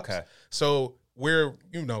 heads tops. Okay. So we're,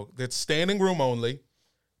 it's standing room only.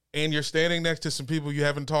 And you're standing next to some people you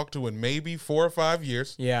haven't talked to in maybe 4 or 5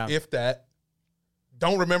 years. Yeah. If that.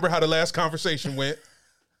 Don't remember how the last conversation went.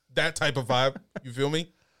 That type of vibe. You feel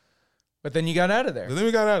me? But then you got out of there. But then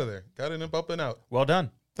we got out of there. Got in and up and out. Well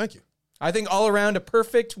done. Thank you. I think all around a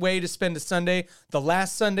perfect way to spend a Sunday, the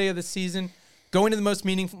last Sunday of the season, going to the most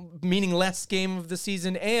meaningless game of the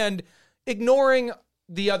season, and ignoring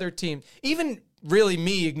the other team. Even really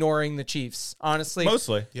me ignoring the Chiefs, honestly.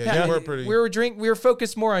 Mostly. Yeah, you were pretty. We were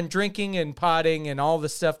focused more on drinking and potting and all the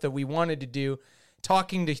stuff that we wanted to do,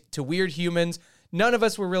 talking to weird humans. None of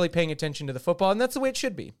us were really paying attention to the football, and that's the way it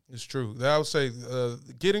should be. It's true. I would say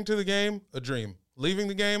getting to the game, a dream. Leaving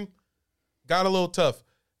the game, got a little tough.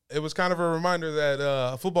 It was kind of a reminder that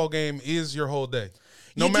a football game is your whole day.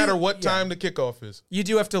 No You do- matter what yeah. time the kickoff is. You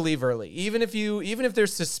do have to leave early, even if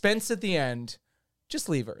there's suspense at the end. Just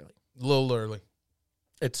leave early. A little early.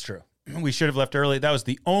 It's true. We should have left early. That was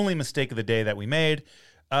the only mistake of the day that we made.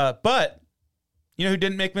 But you know who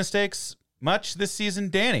didn't make mistakes much this season?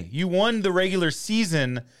 Danny. You won the regular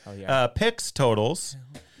season yeah. picks totals.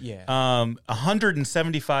 Yeah.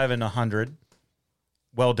 175 and 100.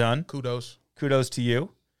 Well done. Kudos. Kudos to you.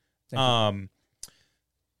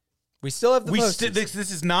 We still have the This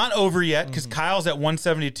is not over yet because Mm-hmm. Kyle's at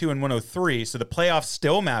 172 and 103, so the playoffs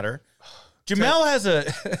still matter. Jamel has a.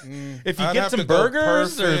 If you I'd get have some to go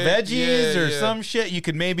burgers or perfect. veggies Yeah, or yeah. some shit, you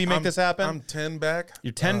could maybe make this happen. I'm 10 back.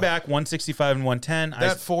 You're 10 back, 165 and 110.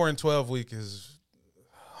 That 4 and 12 week is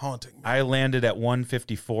haunting me. I landed at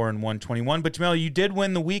 154 and 121. But Jamel, you did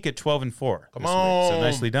win the week at 12 and 4. Come this week, on. so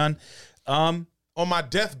nicely done. On my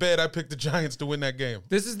deathbed, I picked the Giants to win that game.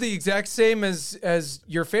 This is the exact same as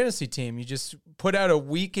your fantasy team. You just put out a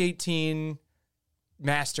week 18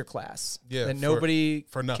 masterclass Yeah, that for- nobody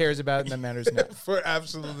for nothing. cares about and that matters not. For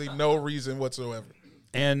absolutely no reason whatsoever.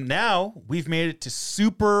 And now we've made it to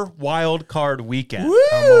Super Wild Card Weekend.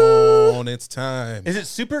 Come on, it's time. Is it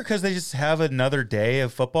super because they just have another day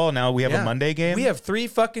of football? Now we have a Monday game? We have 3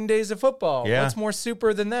 fucking days of football. Yeah. What's more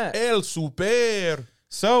super than that? El Super.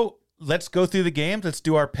 So let's go through the games. Let's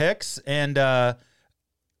do our picks. And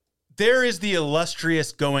there is the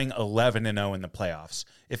illustrious going 11-0 in the playoffs.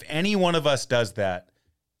 If any one of us does that,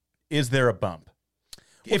 is there a bump?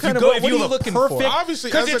 If kind you of- go, what if are you you have a looking for? perfect, Obviously,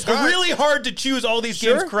 because as a it's guy- really hard to choose all these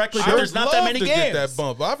games correctly. I There's would not that love many to games. get that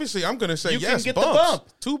bump. Obviously, I'm going to say You can yes. get the bumps. bump.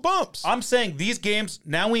 2 bumps. I'm saying these games,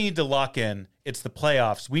 now we need to lock in. It's the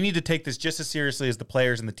playoffs. We need to take this just as seriously as the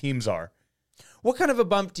players and the teams are. What kind of a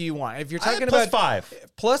bump do you want? If you're talking plus about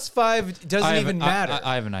 5. plus 5 doesn't even matter.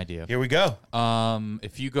 I have an idea. Here we go.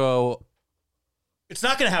 If you go, It's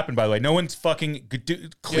not going to happen, by the way. No one's fucking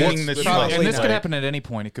cleaning this. Probably and this not. could happen at any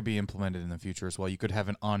point. It could be implemented in the future as well. You could have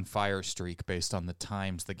an on-fire streak based on the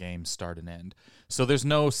times the games start and end. So there's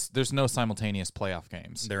no simultaneous playoff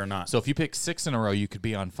games. There are not. So if you pick 6 in a row, you could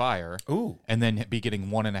be on fire. Ooh. And then be getting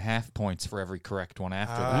 1.5 points for every correct one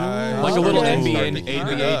after that. Ah, Like a little okay.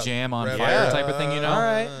 NBA Jam on Rev fire it up. type of thing, you know? All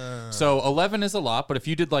right. So 11 is a lot, but if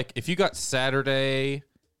you did if you got Saturday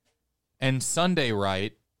and Sunday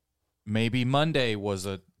right, maybe Monday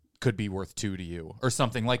could be worth 2 to you or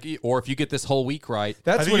something or if you get this whole week right. I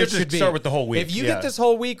That's think what you it have to should be. start with the whole week, If you yeah. get this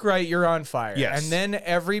whole week right, you're on fire. Yes. And then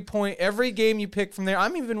every game you pick from there,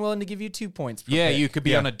 I'm even willing to give you 2 points. Per Yeah, pick. you could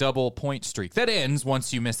be Yeah. on a double point streak. That ends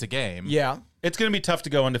once you miss a game. Yeah. It's going to be tough to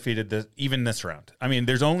go undefeated even this round. I mean,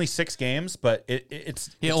 there's only 6 games, but it's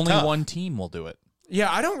Only tough. one team will do it.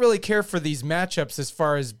 Yeah, I don't really care for these matchups as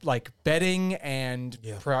far as like betting and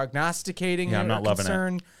prognosticating Yeah, I'm are not loving it.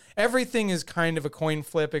 concerned. Everything is kind of a coin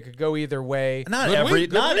flip. It could go either way. Not Good week,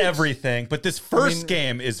 good not weeks. everything, but this first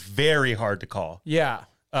game is very hard to call. Yeah.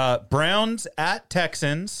 Browns at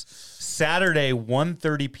Texans, Saturday,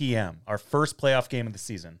 1:30 p.m., our first playoff game of the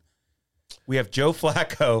season. We have Joe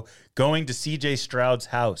Flacco going to C.J. Stroud's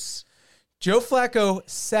house. Joe Flacco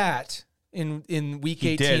sat in week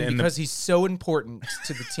He did, 18 and because he's so important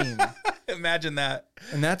to the team. Imagine that.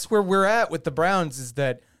 And that's where we're at with the Browns is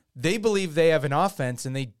that they believe they have an offense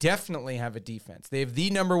and they definitely have a defense. They have the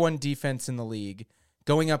number 1 defense in the league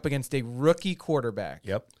going up against a rookie quarterback.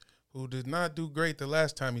 Yep. Who did not do great the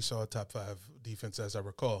last time he saw a top 5 defense, as I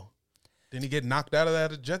recall. Didn't he get knocked out of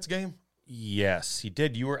that Jets game? Yes, he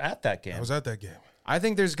did. You were at that game. I was at that game. I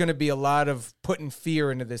think there's going to be a lot of putting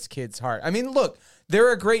fear into this kid's heart. I mean, look,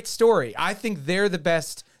 they're a great story. I think they're the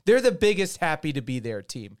best. They're the biggest happy to be their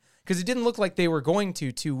team because it didn't look like they were going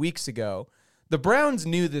to 2 weeks ago. The Browns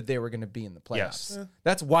knew that they were going to be in the playoffs. Yes.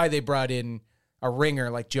 That's why they brought in a ringer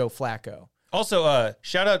like Joe Flacco. Also,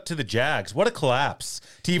 shout out to the Jags. What a collapse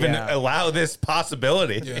to even Yeah. allow this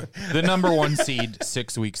possibility. Yeah. The number 1 seed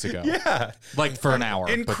 6 weeks ago. Yeah. Like for an hour.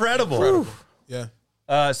 but- Incredible. Yeah.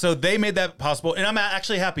 So they made that possible, and I'm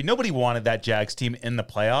actually happy. Nobody wanted that Jags team in the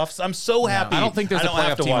playoffs. I'm so happy. I don't think there's a don't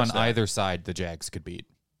have playoff to team watch on that. either side the Jags could beat.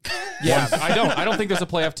 Yeah. I don't think there's a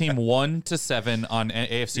playoff team 1 to 7 on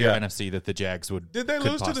AFC Yeah. or NFC that the Jags would. Did they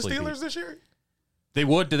could lose to the possibly Steelers beat. this year? They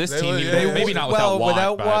would to this They team. would, even yeah. though maybe not without Watt.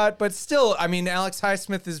 without but- Watt, but still, I mean, Alex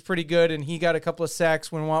Highsmith is pretty good, and he got a couple of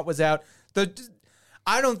sacks when Watt was out.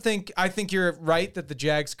 I think you're right that the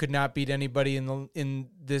Jags could not beat anybody in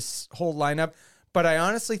this whole lineup, but I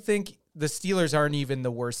honestly think the Steelers aren't even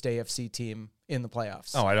the worst AFC team in the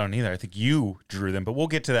playoffs. Oh, I don't either. I think you drew them, but we'll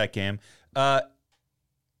get to that game.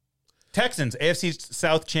 Texans, AFC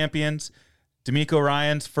South champions. D'Amico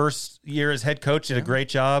Ryan's first year as head coach did a great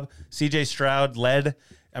job. C.J. Stroud led.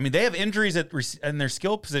 I mean, they have injuries and their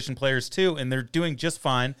skill position players too, and they're doing just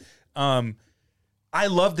fine. I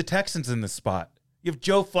love the Texans in this spot. You have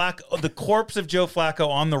Joe Flacco, the corpse of Joe Flacco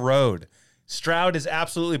on the road. Stroud is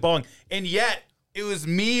absolutely balling, and yet it was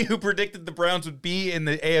me who predicted the Browns would be in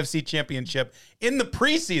the AFC Championship in the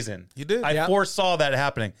preseason. You did. I Yeah. foresaw that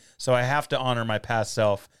happening, so I have to honor my past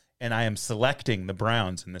self, and I am selecting the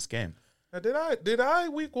Browns in this game. Now, did I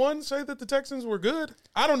week 1 say that the Texans were good?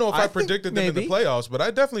 I don't know if I I think predicted them in maybe. the playoffs, but I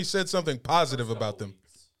definitely said something positive about them.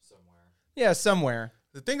 Yeah, somewhere.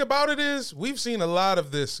 The thing about it is, we've seen a lot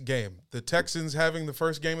of this game. The Texans having the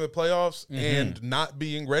first game of the playoffs and not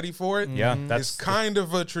being ready for it. Yeah, It's that's kind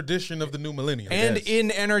of a tradition of the new millennium. And is. in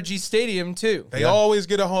NRG Stadium, too. They always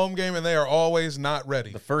get a home game, and they are always not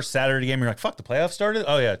ready. the first Saturday game. You're like, fuck, the playoffs started?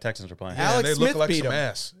 Oh, yeah, Texans are playing. Alex they Smith look like beat some 'em.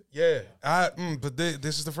 ass. Yeah, but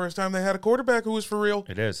this is the first time they had a quarterback who was for real.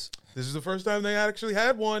 It is. This is the first time they actually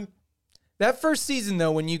had one. That first season,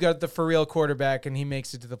 though, when you got the for real quarterback and he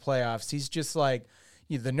makes it to the playoffs, he's just like,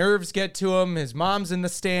 the nerves get to him. His mom's in the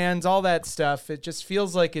stands, all that stuff. It just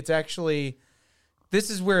feels like it's actually This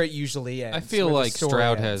is where it usually ends. I feel where the like story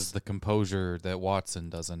Stroud ends. has the composure that Watson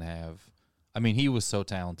doesn't have. I mean, he was so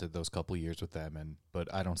talented those couple years with them,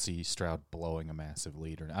 but I don't see Stroud blowing a massive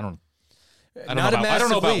lead. I don't Not a know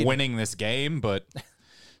massive about lead. winning this game, but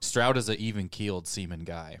Stroud is an even-keeled seaman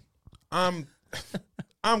guy. I'm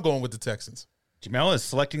going with the Texans. Jamel is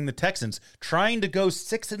selecting the Texans, trying to go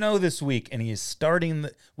 6-0 this week, and he is starting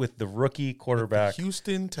with the rookie quarterback,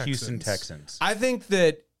 Houston Texans. I think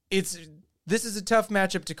that this is a tough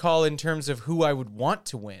matchup to call in terms of who I would want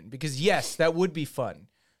to win, because yes, that would be fun.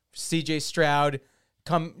 CJ Stroud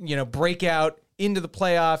break out into the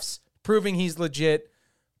playoffs, proving he's legit.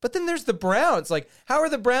 But then there's the Browns. Like, how are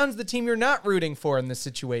the Browns the team you're not rooting for in this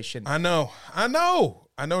situation? I know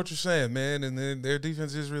what you're saying, man, and their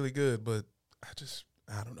defense is really good, but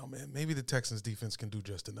I don't know, man. Maybe the Texans defense can do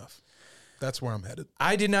just enough. That's where I'm headed.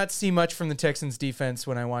 I did not see much from the Texans defense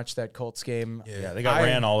when I watched that Colts game. Yeah, they got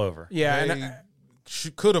ran all over. Yeah, They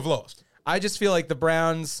and could have lost. I just feel like the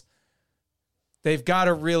Browns, they've got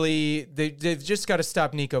to they've just got to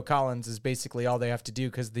stop Nico Collins is basically all they have to do,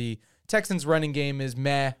 because the Texans running game is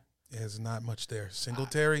meh. There's not much there.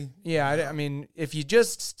 Singletary. Yeah, I mean, if you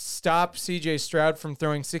just stop C.J. Stroud from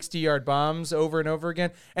throwing 60-yard bombs over and over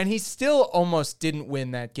again, and he still almost didn't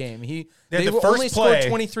win that game. They the first only scored play-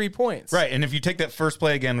 23 points. Right, and if you take that first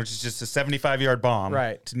play again, which is just a 75-yard bomb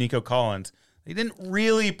Right. to Nico Collins, they didn't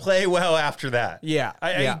really play well after that. Yeah,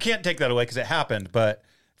 I can't take that away because it happened, but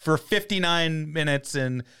for 59 minutes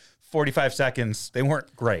and 45 seconds, they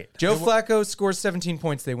weren't great. Joe Flacco scores 17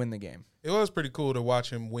 points, they win the game. It was pretty cool to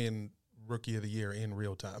watch him win Rookie of the Year in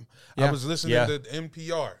real time. Yeah. I was listening to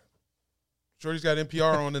NPR. Shorty's got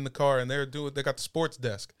NPR on in the car, and they got the sports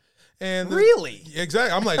desk. And Really?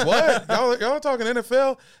 Exactly. I'm like, what? y'all talking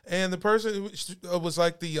NFL? And the person was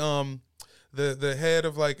like the head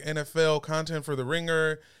of like NFL content for The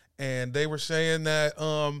Ringer, and they were saying that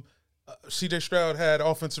C.J. Stroud had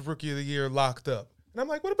Offensive Rookie of the Year locked up. And I'm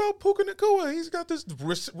like, what about Puka Nacua? He's got this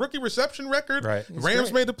rookie reception record. Right.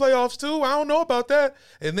 Rams made the playoffs too. I don't know about that.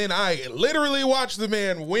 And then I literally watched the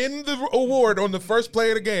man win the award on the first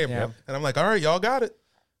play of the game. Yeah. And I'm like, all right, y'all got it.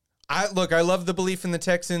 I love the belief in the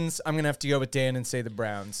Texans. I'm going to have to go with Dan and say the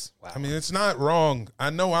Browns. I mean, it's not wrong.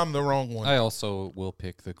 I know I'm the wrong one. I also will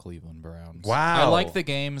pick the Cleveland Browns. Wow. I like the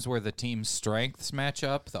games where the team's strengths match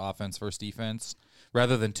up, the offense versus defense,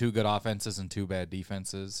 rather than two good offenses and two bad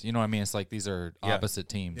defenses. You know what I mean? It's like these are opposite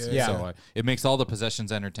teams. Yeah. So it makes all the possessions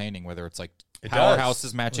entertaining, whether it's like It powerhouses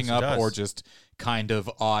does. matching Yes, it up does. or just kind of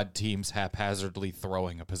odd teams haphazardly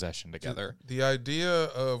throwing a possession together. The idea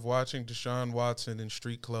of watching Deshaun Watson in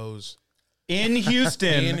street clothes In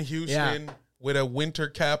Houston, in Houston with a winter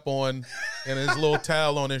cap on and his little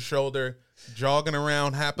towel on his shoulder, jogging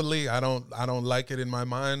around happily, I don't like it in my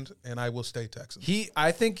mind, and I will stay Texans.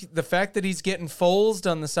 I think the fact that he's getting Foles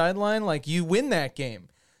on the sideline, like, you win that game.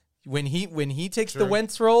 When he takes the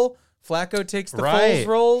Wentz roll, Flacco takes the Right. Foles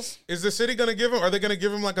rolls. Is the city going to give him? Are they going to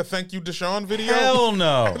give him like a thank you Deshaun video? hell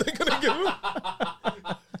no. Are they going to give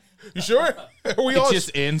him? You sure? Are we It all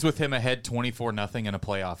just ends with him ahead 24-0 in a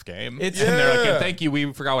playoff game. It's- and they're Yeah. like, thank you,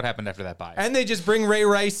 we forgot what happened after that bye. And they just bring Ray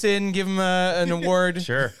Rice in, give him an award.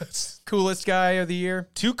 Sure. Coolest guy of the year.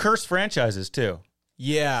 Two cursed franchises, too.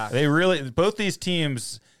 Yeah. They really, both these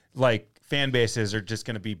teams, like, fan bases are just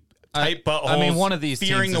going to be tight buttholes. I mean, one of these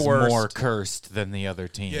fearing teams the is worst. more cursed than the other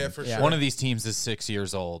team. Yeah, for sure. One of these teams is 6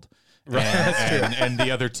 years old. Right. And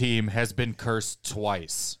the other team has been cursed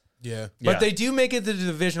twice. Yeah. But Yeah. they do make it to the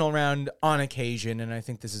divisional round on occasion, and I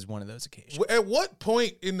think this is one of those occasions. At what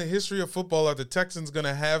point in the history of football are the Texans going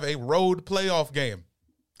to have a road playoff game?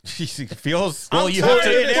 feels Well, you you have have to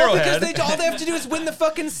to- in Well, because Arrowhead. all they have to do is win the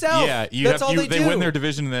fucking South. Yeah, That's all they do. win their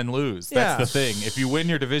division and then lose. That's Yeah. the thing. If you win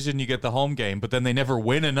your division, you get the home game, but then they never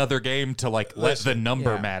win another game to like let the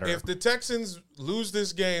number Yeah. matter. If the Texans lose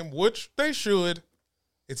this game, which they should,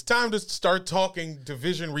 it's time to start talking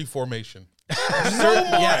division reformation. No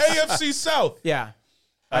more Yes. AFC South. Yeah,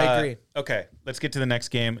 I agree. Okay, let's get to the next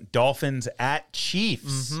game. Dolphins at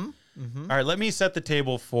Chiefs. All right, let me set the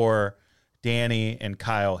table for Danny and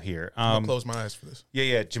Kyle here. I'll close my eyes for this.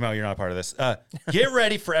 Yeah, Jamel, you're not a part of this. Get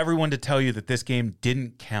ready for everyone to tell you that this game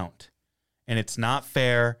didn't count. And it's not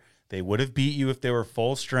fair. They would have beat you if they were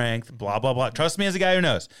full strength, blah, blah, blah. Trust me as a guy who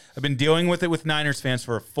knows. I've been dealing with it with Niners fans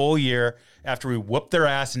for a full year after we whooped their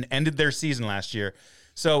ass and ended their season last year.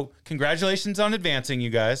 So congratulations on advancing, you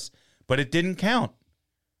guys, but it didn't count.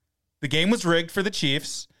 The game was rigged for the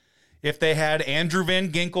Chiefs. If they had Andrew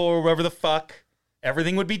Van Ginkel or whoever the fuck,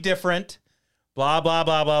 everything would be different. Blah, blah,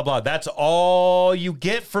 blah, blah, blah. That's all you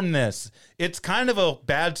get from this. It's kind of a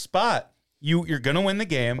bad spot. You're going to win the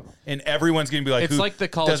game, and everyone's going to be like, It's like the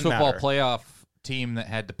college doesn't football matter. playoff team that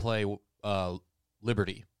had to play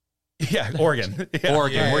Liberty. Yeah, Oregon. Yeah.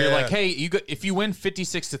 Oregon, where you're Yeah. like, hey, if you win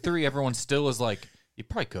 56-3, everyone still is like, you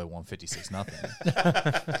probably could have won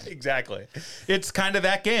 56-0. Exactly. It's kind of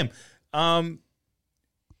that game.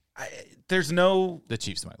 There's no. The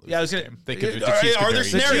Chiefs might lose. Yeah, I was this gonna. game. They could. Are there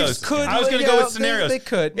scenarios? Chiefs could- I was going to yeah, go with scenarios. they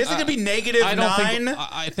could. Is it going to be negative I don't 9? think.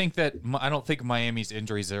 I think that. I don't think Miami's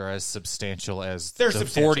injuries are as substantial as They're the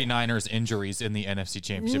substantial. 49ers' injuries in the NFC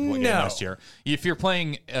Championship game No. last year. If you're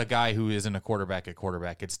playing a guy who isn't a quarterback at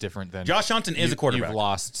quarterback, it's different than Josh Johnson is a quarterback. You've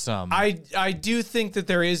lost some. I do think that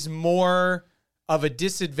there is more of a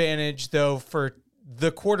disadvantage, though, for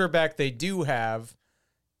the quarterback they do have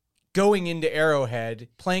going into Arrowhead,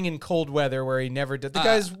 playing in cold weather where he never did. The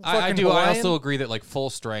guy's fucking I do. I Hawaiian. also agree that like full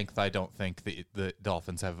strength, I don't think the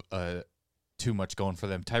Dolphins have too much going for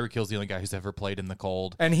them. Tyreek Hill's the only guy who's ever played in the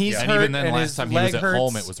cold, And he's and hurt, even then, and last his time he was leg at hurts.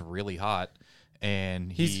 home, it was really hot, and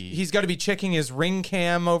He's got to be checking his ring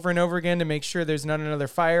cam over and over again to make sure there's not another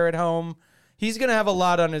fire at home. He's going to have a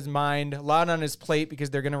lot on his mind, a lot on his plate because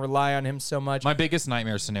they're going to rely on him so much. My biggest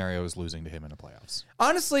nightmare scenario is losing to him in the playoffs.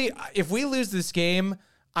 Honestly, if we lose this game,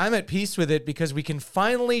 I'm at peace with it because we can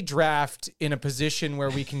finally draft in a position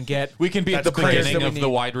where we can get We can be at the players beginning that of we the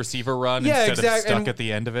need. wide receiver run Yeah, instead of exactly. stuck And- at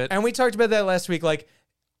the end of it. And we talked about that last week. Like,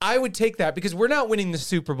 I would take that because we're not winning the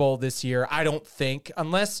Super Bowl this year, I don't think,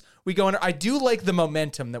 unless we go under. I do like the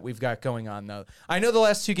momentum that we've got going on, though. I know the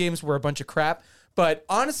last 2 games were a bunch of crap, but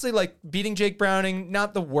honestly, like beating Jake Browning,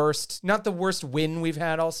 not the worst win we've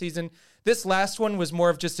had all season. This last one was more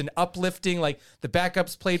of just an uplifting. Like the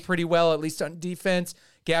backups played pretty well, at least on defense.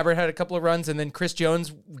 Gabbard had a couple of runs, and then Chris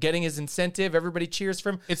Jones getting his incentive. Everybody cheers for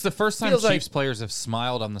him. It's the first time Feels Chiefs like- players have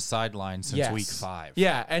smiled on the sideline since Yes. week 5.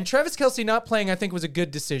 Yeah, and Travis Kelce not playing, I think, was a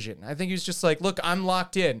good decision. I think he was just like, look, I'm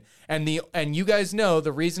locked in, and you guys know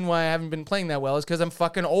the reason why I haven't been playing that well is because I'm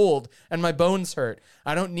fucking old and my bones hurt.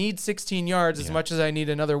 I don't need 16 yards as much as I need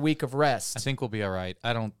another week of rest. I think we'll be all right.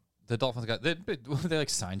 The Dolphins they like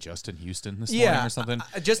signed Justin Houston this morning or something.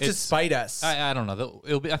 Just to It's- spite us. I don't know.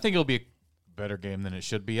 I think it'll be a better game than it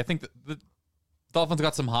should be. I think the Dolphins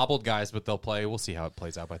got some hobbled guys, but they'll play. We'll see how it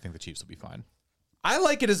plays out. But I think the Chiefs will be fine. I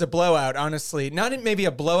like it as a blowout, honestly. Not maybe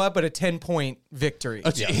a blowout, but a 10-point victory.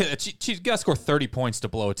 Chiefs got to score 30 points to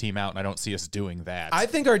blow a team out, and I don't see us doing that. I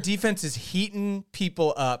think our defense is heating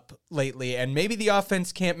people up lately, and maybe the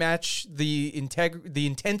offense can't match the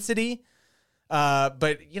intensity.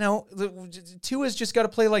 But Tua's just got to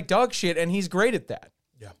play like dog shit, and he's great at that.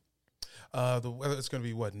 The weather it's going to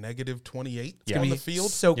be what -28 Yeah. on the Be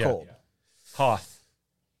field. so cold. Hoth.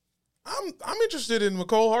 I'm interested in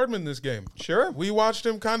McCole Hardman this game. Sure. We watched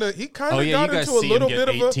him he kind oh of yeah, got you guys into a see little him bit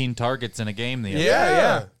get of a 18 targets in a game the other day.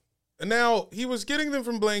 yeah. And now he was getting them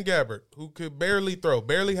from Blaine Gabbert, who could barely throw,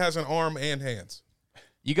 barely has an arm and hands.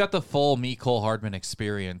 You got the full Mecole Hardman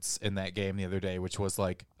experience in that game the other day, which was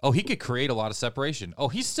like, oh, he could create a lot of separation. Oh,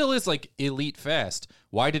 he still is like elite fast.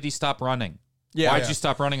 Why did he stop running? Yeah. Why'd Yeah. you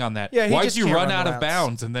stop running on that? Yeah, he Why'd just you can't run run out of routes.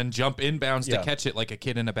 bounds and then jump inbounds Yeah. to catch it like a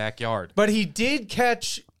kid in a backyard? But he did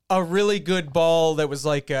catch a really good ball that was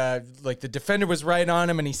like the defender was right on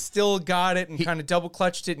him, and he still got it and kind of double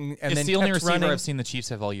clutched it and It's then the only kept receiver running. I've seen the Chiefs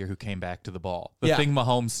have all year who came back to the ball. The Yeah. thing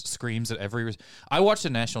Mahomes screams at every. I watched a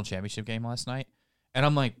national championship game last night, and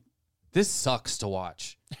I'm like, this sucks to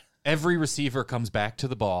watch. Every receiver comes back to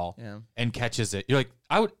the ball and catches it. You're like,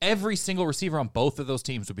 every single receiver on both of those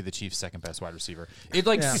teams would be the Chiefs' second best wide receiver. It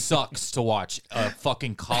sucks to watch a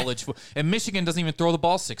fucking college. And Michigan doesn't even throw the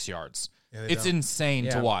ball 6 yards. It's insane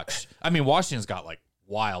to watch. I mean, Washington's got like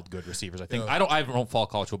wild good receivers. I think I don't follow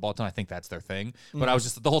college football a ton. I think that's their thing. But I was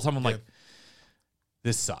just the whole time I'm like,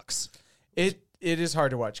 this sucks. It is hard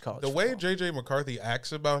to watch college. The way J.J. McCarthy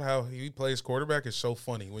acts about how he plays quarterback is so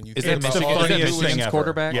funny. When you Is think that about all they funniest do thing Michigan's ever.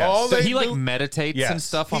 quarterback? Yes. All So they he like do- meditates Yes. and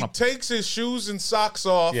stuff He on a. takes his shoes and socks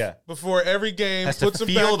off Yeah. before every game, Has to puts them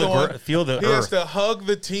feel back the on. gr- feel the he has earth. to hug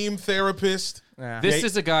the team therapist. This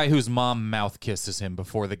is a guy whose mom mouth kisses him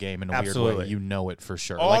before the game in a weird Absolutely. way. You know it for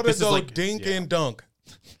sure. All Like, to this is go like dink and dunk.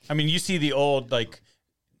 I mean, you see the old like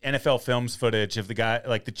NFL films footage of the guy,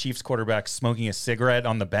 like the Chiefs quarterback, smoking a cigarette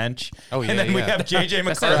on the bench. Oh, yeah, and then we yeah. have JJ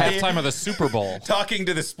that's at McCarthy halftime of the Super Bowl. talking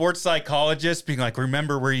to the sports psychologist, being like,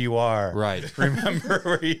 "Remember where you are, Right. Remember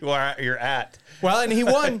where you're at." Well, and he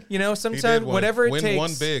won. Sometimes win. whatever it Win takes.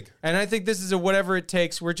 one big. And I think this is a whatever it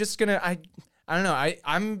takes. We're just gonna. I don't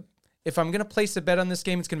know. If I'm gonna place a bet on this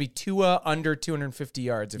game, it's gonna be Tua under 250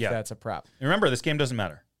 yards. If Yeah. that's a prop. And remember, this game doesn't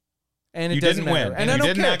matter. And it You doesn't didn't matter. win, And I you don't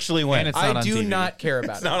didn't care. actually win. And it's not I on do TV. not care about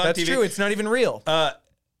It's it. not on That's TV. true. It's not even real.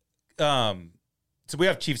 So we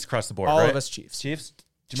have Chiefs across the board. All right? of us Chiefs. Chiefs.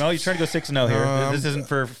 Jamel, you trying to go 6-0 here. This isn't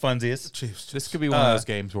for funsies. Chiefs. This could be one of those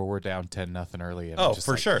games where we're down 10-0 early. And Oh, I'm just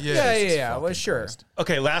for like, sure. Yeah. Well, sure.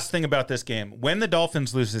 Okay, last thing about this game. When the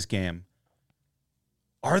Dolphins lose this game,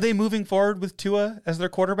 are they moving forward with Tua as their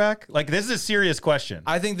quarterback? Like, this is a serious question.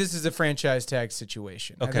 I think this is a franchise tag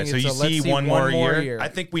situation. I Okay, think so it's you let's see one more year? I I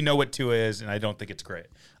think we know what Tua is, and I don't think it's great.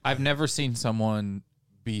 I've never seen someone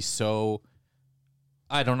be so.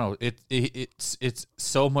 I don't know. It's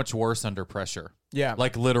so much worse under pressure. Yeah.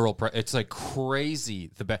 Like literal. It's like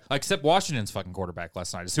crazy. Except Washington's fucking quarterback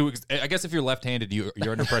last night. So I guess if you're left-handed, you're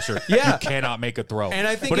under pressure. Yeah. You cannot make a throw. And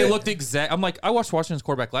I think but it looked exact. I'm like, I watched Washington's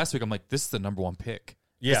quarterback last week. I'm like, this is the number one pick.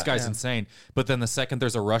 Yeah. This guy's insane. But then the second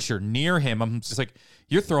there's a rusher near him, I'm just like,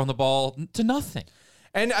 you're throwing the ball to nothing.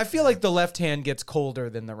 And I feel like the left hand gets colder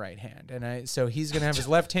than the right hand, and so he's going to have his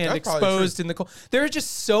left hand That's probably exposed in the cold. There are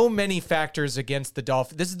just so many factors against the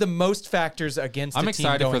Dolphins. This is the most factors against. I'm a team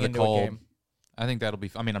excited going for the into a cold. game. I think that'll be.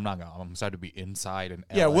 I mean, I'm excited to be inside and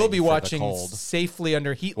Yeah, we'll be for the watching cold. safely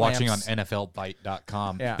under heat Watching lamps. on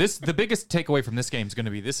NFLBite.com. Yeah. The biggest takeaway from this game is going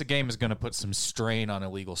to be this game is going to put some strain on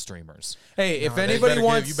illegal streamers. Hey, if They anybody better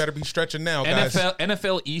wants, you better be stretching now, guys.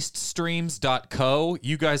 NFL EastStreams.co.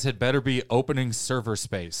 You guys had better be opening server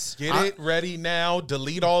space. Get it ready now.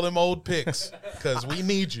 Delete all them old pics because we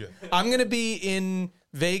need you. I'm going to be in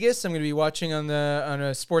Vegas. I'm going to be watching on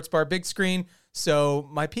a sports bar big screen. So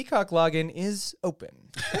my Peacock login is open.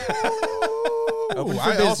 Open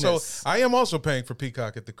for business. I am also paying for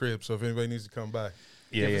Peacock at the crib. So if anybody needs to come by,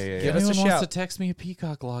 Yeah. Give us a Anyone wants shout. to text me a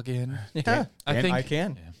Peacock login? Yeah, I think I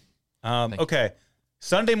can. Okay.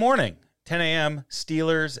 Sunday morning, 10 a.m.,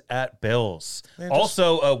 Steelers at Bills.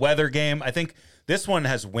 Also a weather game. I think this one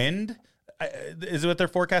has wind. Is it what they're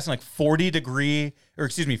forecasting? Like 40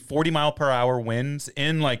 mile per hour winds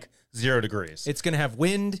in like 0 degrees. It's going to have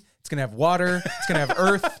wind. It's going to have water. It's going to have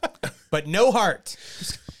earth, but no heart.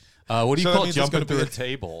 What do you So that call means it's jumping gonna through be a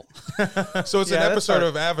table? so it's Yeah, an that's episode hard.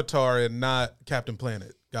 of Avatar and not Captain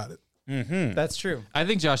Planet. Got it. That's true. I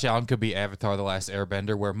think Josh Allen could be Avatar: The Last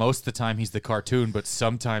Airbender, where most of the time he's the cartoon, but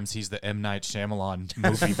sometimes he's the M. Night Shyamalan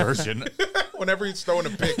movie version. Whenever he's throwing a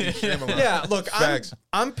pick, he's Shyamalan. Yeah, look, Facts.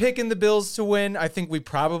 I'm picking the Bills to win. I think we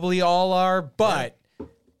probably all are, but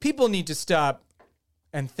people need to stop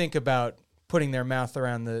and think about putting their mouth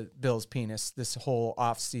around the Bills' penis this whole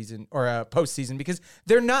offseason or postseason because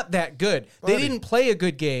they're not that good. They didn't play a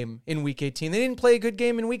good game in Week 18. They didn't play a good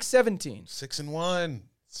game in Week 17. 6-1.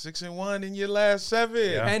 6-1 in your last 7.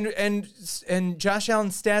 Yeah. And Josh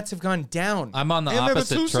Allen's stats have gone down. I'm on the And they're the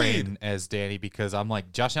opposite 2 train seed. as Danny because I'm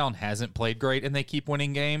like, Josh Allen hasn't played great and they keep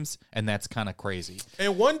winning games, and that's kind of crazy.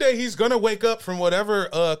 And one day he's gonna wake up from whatever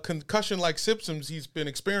concussion-like symptoms he's been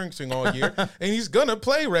experiencing all year, and he's gonna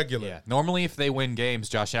play regular. Yeah. Normally, if they win games,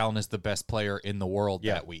 Josh Allen is the best player in the world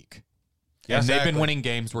that week. Yeah, and they've exactly. been winning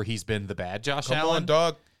games where he's been the bad Josh Come Allen. on,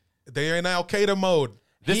 dog. They're in Al Qaeda mode.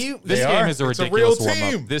 This They game are. is a It's a ridiculous real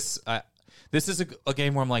warm-up. team. This is a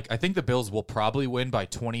game where I'm like, I think the Bills will probably win by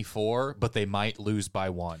 24, but they might lose by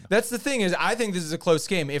 1. That's the thing is I think this is a close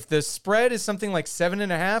game. If the spread is something like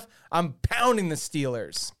 7.5, I'm pounding the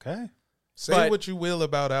Steelers. Okay. Say But- what you will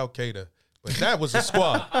about Al Qaeda, but that was a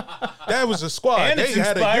squad. That was a squad. And They it's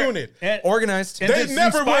had a inspired- unit. And, Organized. and They it's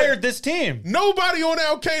never inspired went- this team. Nobody on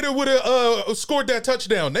Al Qaeda would have scored that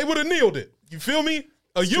touchdown. They would have kneeled it. You feel me?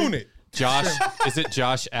 A unit. Josh, is it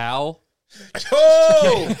Josh Al?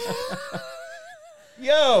 Oh!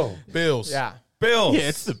 Yo! Bills. Yeah. Bills. Yeah,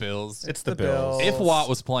 it's the Bills. It's the the Bills. Bills. If Watt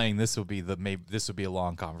was playing, this would be a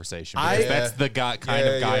long conversation. I- Because that's the guy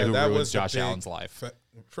who that ruins was the Josh big Allen's life.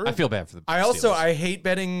 True. I feel bad for the I Steelers. hate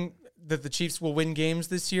betting that the Chiefs will win games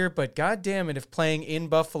this year, but god damn it if playing in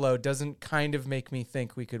Buffalo doesn't kind of make me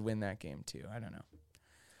think we could win that game too. I don't know.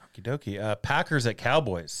 Okie dokie. Packers at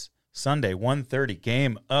Cowboys. Sunday, 1:30.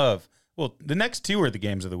 Game of, well, the next 2 are the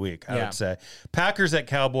games of the week, I Yeah. would say. Packers at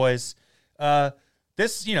Cowboys.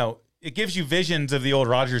 This, it gives you visions of the old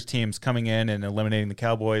Rodgers teams coming in and eliminating the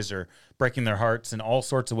Cowboys or breaking their hearts in all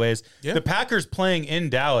sorts of ways. Yeah. The Packers playing in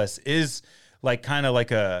Dallas is like kind of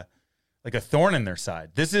like a thorn in their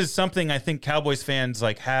side. This is something I think Cowboys fans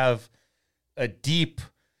like have a deep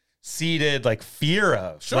seated like fear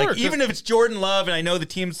of. Sure, Like 'cause- even if it's Jordan Love and I know the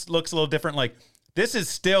team looks a little different, like this is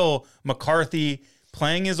still McCarthy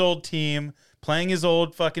playing his old team, playing his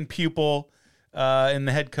old fucking pupil in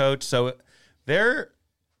the head coach. So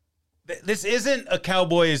this isn't a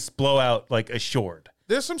Cowboys blowout like assured.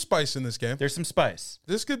 There's some spice in this game. There's some spice.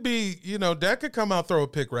 This could be, Dak could come out, throw a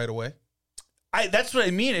pick right away. That's what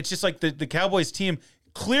I mean. It's just like the Cowboys team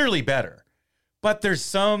clearly better, but there's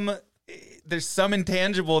some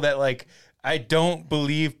intangible that like I don't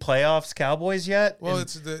believe playoffs Cowboys yet. Well,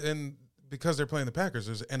 And and because they're playing the Packers,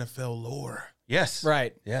 there's NFL lore. Yes.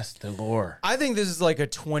 Right. Yes, the lore. I think this is like a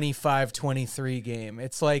 25-23 game.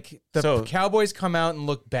 It's like the So- Cowboys come out and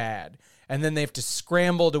look bad, and then they have to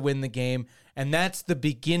scramble to win the game, and that's the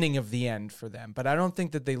beginning of the end for them. But I don't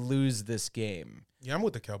think that they lose this game. Yeah, I'm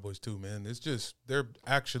with the Cowboys too, man. It's just they're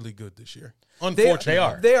actually good this year. They Unfortunately,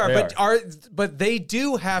 are. But they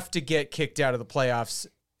do have to get kicked out of the playoffs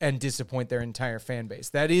and disappoint their entire fan base.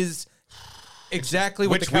 That is exactly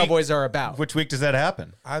what Which the Cowboys are about. Which week does that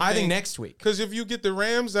happen? I think next week. Because if you get the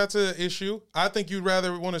Rams, that's an issue. I think you'd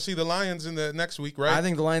rather want to see the Lions in the next week, right? I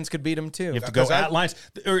think the Lions could beat them too. You have to go 'Cause I- at Lions.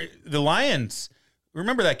 Or the Lions.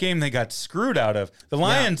 Remember that game they got screwed out of? The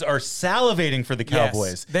Lions are salivating for the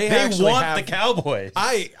Cowboys. they they actually want have- the Cowboys.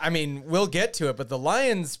 I mean, we'll get to it, but the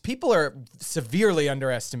Lions, people are severely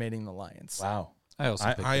underestimating the Lions. Wow. I also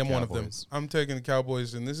picked I the am one of them. Cowboys. I'm taking the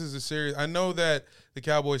Cowboys, and this is a serious. I know that the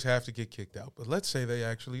Cowboys have to get kicked out, but let's say they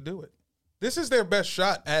actually do it. This is their best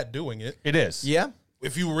shot at doing it. It is. Yeah.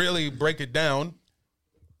 If you really break it down,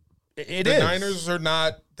 It the is. Niners are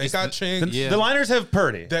not. They got The, changed. Yeah. the Niners have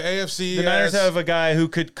Purdy. The AFC. The Niners has- have a guy who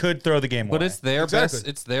could throw the game away. But it's their Exactly. best.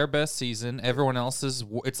 It's their best season. Everyone else's.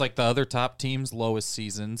 It's like the other top teams' lowest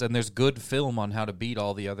seasons, and there's good film on how to beat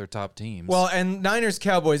all the other top teams. Well, and Niners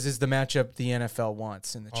Cowboys is the matchup the NFL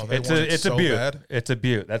wants in the Oh, championship. they want it it's so a beaut. bad. It's a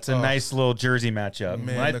beaut. That's a nice little jersey matchup.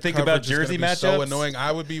 Man, when I the think about coverage is jersey gonna be matchups, so annoying.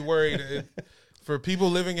 I would be worried for people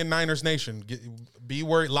living in Niners Nation. Be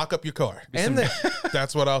worried. Lock up your car. And the,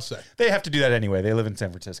 That's what I'll say. they have to do that anyway. They live in San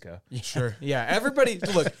Francisco. Sure. yeah, everybody,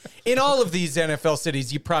 look, in all of these NFL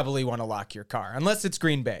cities, you probably want to lock your car, unless it's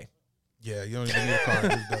Green Bay. Yeah, you don't even need a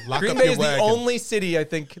car. Lock Green up Bay your is the wagon. only city, I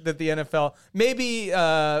think, that the NFL, maybe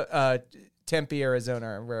Tempe, Arizona,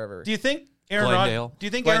 or wherever. Do you think Aaron Glendale. Rodgers? Do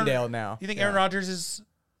you think Glendale now. Do you think Aaron Rodgers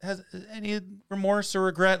has any remorse or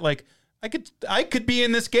regret? Like I could be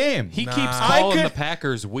in this game. he keeps I calling could- the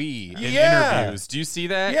Packers "we" in Yeah. interviews. Do you see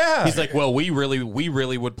that? Yeah. He's like, "Well, we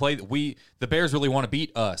really would play. The Bears really want to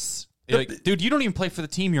beat us." You're like, dude, you don't even play for the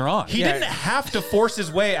team you're on. He didn't have to force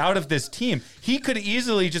his way out of this team. He could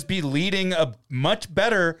easily just be leading a much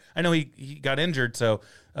better. I know he got injured, so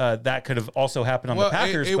that could have also happened on Well, the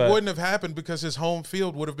Packers. it but, wouldn't have happened because his home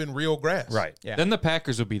field would have been real grass. right. Yeah. Then the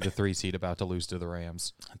Packers would be the 3 seed about to lose to the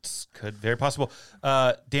Rams. It's very possible.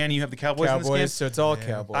 Dan, you have the Cowboys in this game. Cowboys, so it's all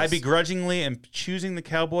Cowboys. I begrudgingly am choosing the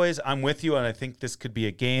Cowboys. I'm with you, and I think this could be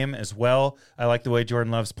a game as well. I like the way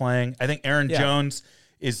Jordan Love's playing. I think Aaron Jones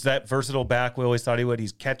is that versatile back we always thought he would.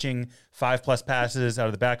 He's catching 5+ passes out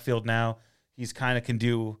of the backfield now. He's kind of can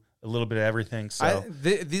do a little bit of everything. So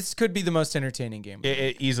this could be the most entertaining game.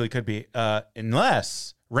 it easily could be,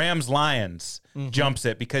 unless Rams-Lions jumps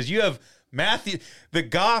it, because you have the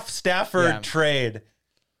Goff-Stafford trade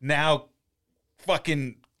now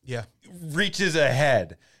fucking Yeah. reaches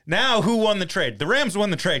ahead. Now, who won the trade? The Rams won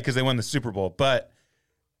the trade because they won the Super Bowl. But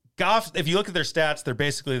Goff, if you look at their stats, they're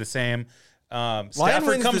basically the same. Lion Stafford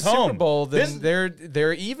wins comes the home. Super Bowl, then This-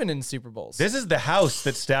 they're even in Super Bowls. This is the house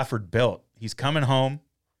that Stafford built. He's coming home.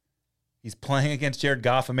 He's playing against Jared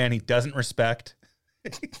Goff, a man he doesn't respect.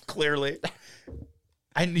 Clearly.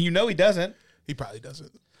 You know he doesn't. He probably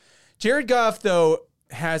doesn't. Jared Goff, though,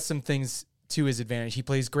 has some things to his advantage. He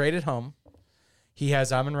plays great at home. He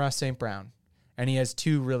has Amon-Ra St. Brown, and he has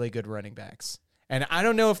 2 really good running backs. And I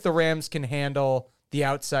don't know if the Rams can handle the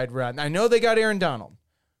outside run. I know they got Aaron Donald,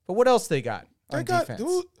 but what else they got on defense?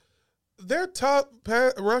 Dude, their top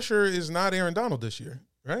rusher is not Aaron Donald this year,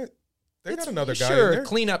 right? They got another guy. Sure, in there.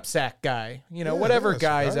 cleanup sack guy. Yeah, whatever that's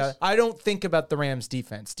guys. nice. I don't think about the Rams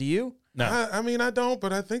defense. Do you? No. I mean, I don't,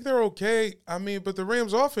 but I think they're okay. I mean, but the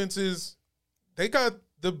Rams offense they got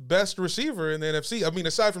the best receiver in the NFC. I mean,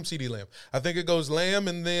 aside from CeeDee Lamb. I think it goes Lamb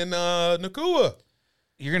and then Nakua.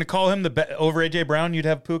 You're going to call him over A.J. Brown? You'd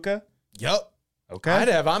have Puka? Yup. Okay. I'd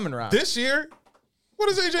have Amon-Ra. This year? What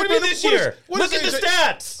is AJ What do you Brown? mean this year? What Look is at the AJ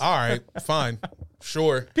stats. All right, fine.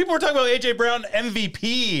 Sure. People were talking about A.J. Brown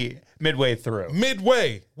MVP midway through.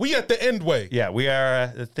 Midway. We at the end way. Yeah, we are.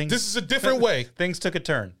 Things. This is a different way. Things took a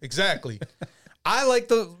turn. Exactly. I like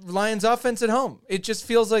the Lions offense at home. It just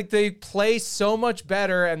feels like they play so much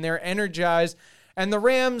better and they're energized. And the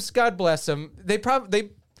Rams, God bless them,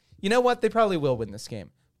 you know what? They probably will win this game.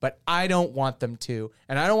 But I don't want them to.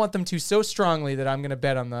 And I don't want them to so strongly that I'm going to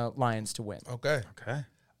bet on the Lions to win. Okay. Okay.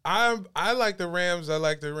 I like the Rams. I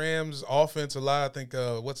like the Rams offense a lot. I think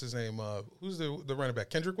what's his name? Who's the running back?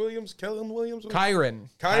 Kendrick Williams? Kellen Williams? Kyron.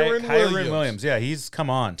 Kyron Williams. Yeah, he's come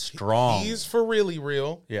on strong. He's for really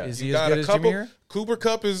real. Yeah. Is You he as got good a as couple. Jameer? Cooper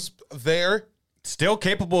Kupp is there. Still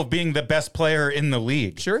capable of being the best player in the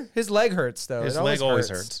league. Sure. His leg hurts, though. His It leg always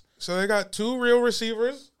hurts. So they got 2 real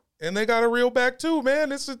receivers and they got a real back too, man.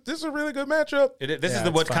 This is a really good matchup. This is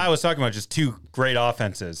what Kyle was talking about, just two great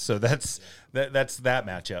offenses. So that's that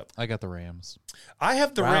matchup. I got the Rams. I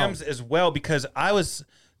have the Rams as well because I was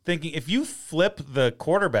thinking if you flip the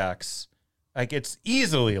quarterbacks, like it's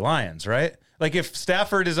easily Lions, right? Like if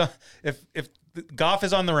Stafford is if Goff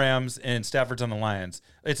is on the Rams and Stafford's on the Lions,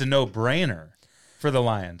 it's a no-brainer for the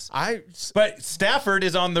Lions. But Stafford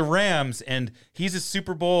is on the Rams and he's a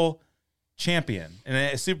Super Bowl champion and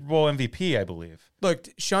a Super Bowl MVP, I believe. Look,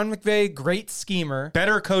 Sean McVay, great schemer,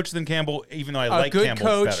 Better coach than Campbell, even though I like good Campbell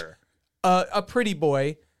coach, better. A pretty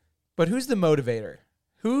boy, but who's the motivator?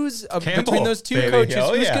 Who's Campbell, between those two baby. coaches?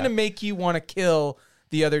 Oh, who's yeah. going to make you want to kill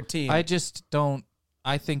the other team? I just don't.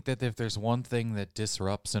 I think that if there's one thing that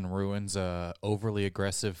disrupts and ruins a overly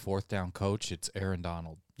aggressive fourth down coach, it's Aaron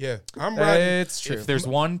Donald. Yeah, I'm riding. It's true. If there's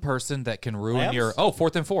one person that can ruin Rams? your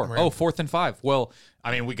 4th and 4, 4th and 5. Well,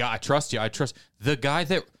 I mean, I trust you. I trust the guy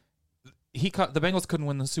that the Bengals couldn't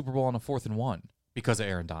win the Super Bowl on a 4th and 1 because of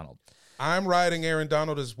Aaron Donald. I'm riding Aaron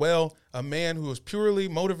Donald as well, a man who is purely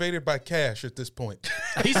motivated by cash at this point.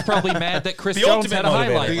 He's probably mad that Chris The Jones ultimate had a motivator.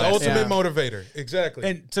 highlight. The last ultimate year. motivator. Exactly.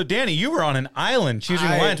 And so, Danny, you were on an island choosing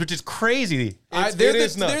the Lions, which is crazy. It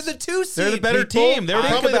is nuts. They're the 2 seed. They're the better people. team. They're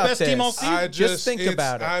Think probably the about best team all this. season. Just think it's-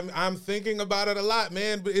 about it. I'm thinking about it a lot,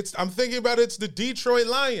 man. But I'm thinking about it's the Detroit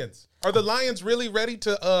Lions. Are the Lions really ready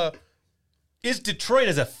to? Is Detroit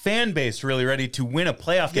as a fan base really ready to win a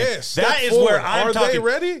playoff game? Yes, step that is forward. where I'm Are they talking.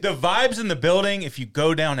 ready? The vibes in the building, if you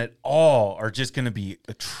go down at all, are just going to be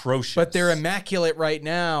atrocious. But they're immaculate right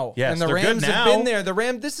now. Yes, and the they're good Rams have now. been there.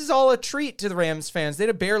 This is all a treat to the Rams fans.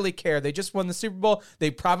 They barely care. They just won the Super Bowl.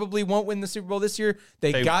 They probably won't win the Super Bowl this year.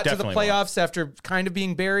 They got to the definitely playoffs after kind of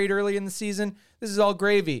being buried early in the season. This is all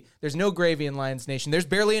gravy. There's no gravy in Lions Nation. There's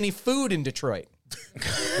barely any food in Detroit.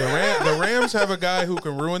 The Rams have a guy who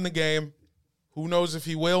can ruin the game. Who knows if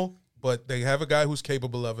he will? But they have a guy who's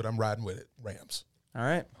capable of it. I'm riding with it. Rams. All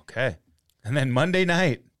right. Okay. And then Monday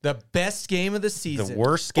night, The best game of the the season.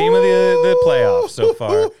 worst game of the playoffs so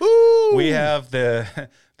far. We have the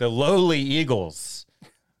lowly Eagles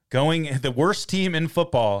going the worst team in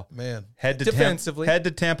football. Man, Head to Defensively. head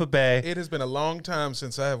to Tampa Bay. it has been a long time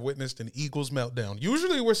since I have witnessed an Eagles meltdown.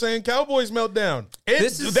 Usually we're saying Cowboys meltdown.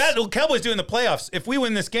 That Cowboys doing the playoffs. If we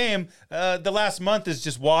win this game, the last month is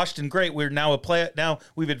just washed and great. We're now now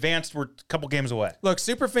we've advanced. We're a couple games away. Look,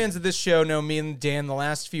 super fans of this show know me and Dan the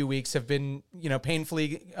last few weeks have been,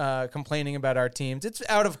 painfully complaining about our teams. It's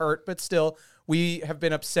out of hurt, but still, we have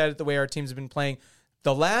been upset at the way our teams have been playing.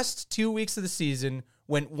 The last 2 weeks of the season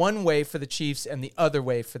went one way for the Chiefs and the other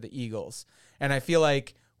way for the Eagles. And I feel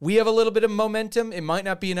like we have a little bit of momentum. It might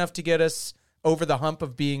not be enough to get us over the hump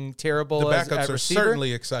of being terrible The at backups are receiver,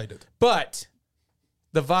 certainly excited. but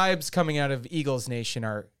the vibes coming out of Eagles Nation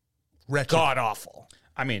are Wretched. god awful.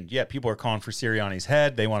 I mean, yeah, people are calling for Sirianni's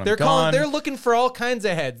head. They want him They're gone. they're looking for all kinds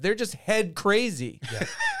of heads. They're just head crazy.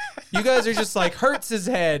 You guys are just like Hurts'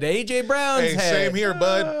 head, AJ Brown's Hey, head. same here,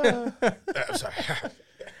 bud. I'm sorry.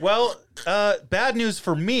 Well, bad news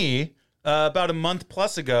for me. About a month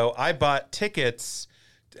plus ago, I bought tickets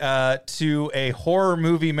to a horror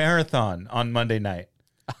movie marathon on Monday night.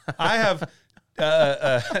 I have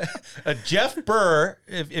a Jeff Burr.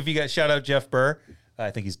 If you guys shout out Jeff Burr,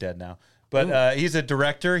 I think he's dead now, but he's a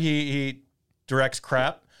director. He directs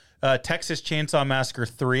crap. Texas Chainsaw Massacre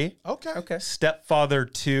 3, Okay. Stepfather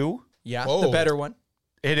 2. Yeah, Whoa. the better one.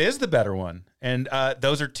 It is the better one. And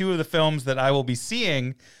those are two of the films that I will be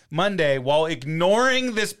seeing Monday while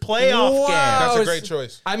ignoring this playoff Wow. That's Oh, a great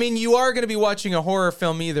choice. I mean, you are going to be watching a horror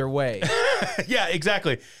film either way. game. Yeah,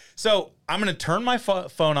 exactly. So I'm going to turn my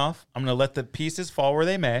phone off. I'm going to let the pieces fall where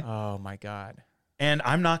they may. Oh my God. And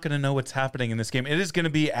I'm not going to know what's happening in this game. It is going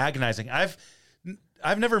to be agonizing. I've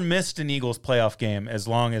never missed an Eagles playoff game as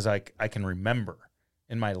long as I can remember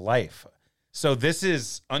in my life. So this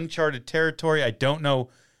is uncharted territory. I don't know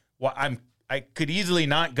what I could easily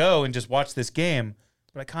not go and just watch this game,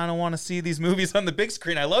 but I kind of want to see these movies on the big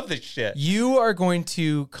screen. I love this shit. You are going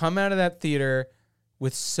to come out of that theater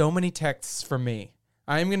with so many texts from me.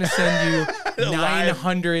 I'm going to send you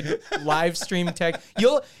 900 live stream text.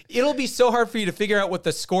 It'll be so hard for you to figure out what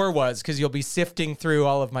the score was because you'll be sifting through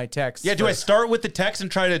all of my texts. Yeah, do I start with the text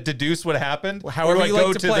and try to deduce what happened? However or do I you go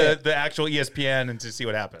like to to play it. the actual ESPN and to see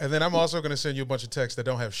what happened? And then I'm also going to send you a bunch of texts that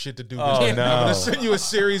don't have shit to do with Oh, it. no. I'm going to send you a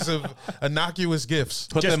series of innocuous gifts.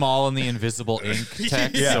 Put them all in the invisible ink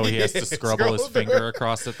text, so he has to scrabble his finger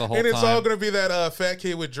across it the whole And it's time. all going to be that fat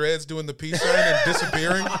kid with dreads doing the peace sign and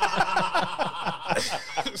disappearing.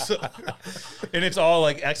 And it's all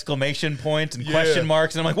like exclamation points and question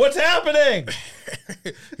marks. And I'm like, what's happening?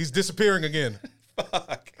 He's disappearing again.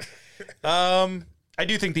 I I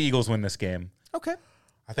do think the Eagles win this game. Okay.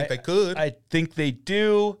 I think they could. I think they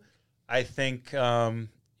do. I think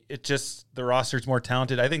it just the roster's more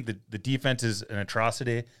talented. I think the defense is an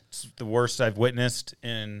atrocity. It's the worst I've witnessed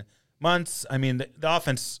in months. I mean, the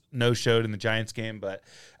offense no-showed in the Giants game, but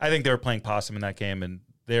I think they were playing possum in that game, and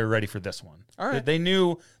they're ready for this one. All right. They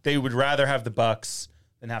knew they would rather have the Bucs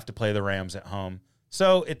than have to play the Rams at home.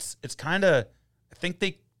 So it's kind of, I think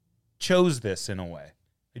they chose this in a way.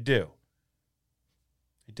 They do.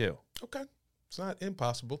 Okay. It's not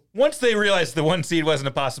impossible. Once they realized the 1 seed wasn't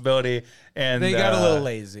a possibility, and They got a little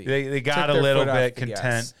lazy. They got Took a their little foot off bit the content.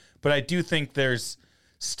 gas. But I do think there's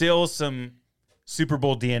still some Super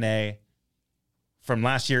Bowl DNA from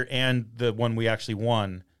last year and the one we actually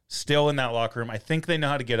won still in that locker room. I think they know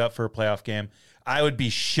how to get up for a playoff game. I would be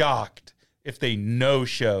shocked if they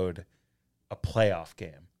no-showed a playoff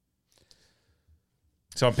game.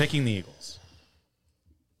 So I'm picking the Eagles.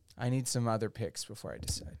 I need some other picks before I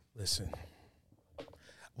decide. Listen,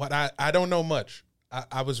 what I don't know much.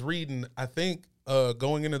 I was reading, I think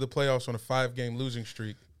going into the playoffs on a 5-game losing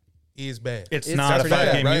streak is bad. It's It's not a pretty bad,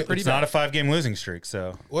 5-game. right? It's not a 5-game losing streak.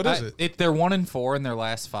 So What is it? They're 1-4 in their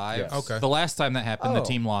last 5. Yes. Okay. The last time that happened, the Oh.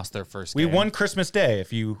 team lost their first we game. won Christmas Day,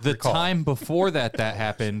 if you The recall. time before that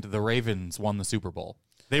happened, the Ravens won the Super Bowl.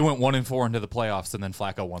 They went 1-4 into the playoffs, and then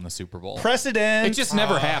Flacco won the Super Bowl. Precedent. It just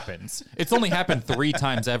never happens. It's only happened 3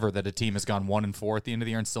 times ever that a team has gone 1-4 at the end of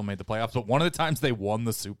the year and still made the playoffs. But one of the times they won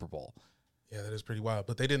the Super Bowl. Yeah, that is pretty wild.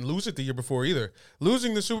 But they didn't lose it the year before either.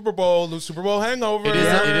 Losing the Super Bowl hangover. It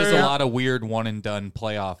is a lot of weird one and done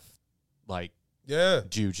playoff Yeah.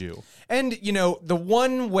 juju. And the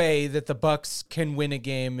one way that the Bucs can win a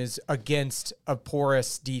game is against a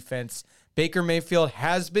porous defense. Baker Mayfield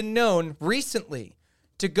has been known recently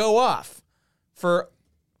to go off for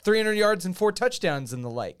 300 yards and 4 touchdowns and the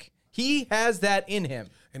like. He has that in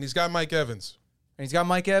him. And he's got Mike Evans, And he's got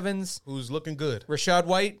Mike Evans, who's looking good. Rashad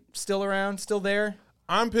White still around, still there.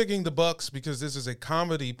 I'm picking the Bucs because this is a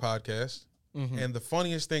comedy podcast. And the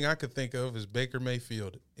funniest thing I could think of is Baker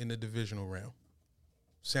Mayfield in the divisional round.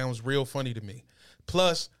 Sounds real funny to me.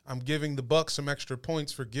 Plus, I'm giving the Bucs some extra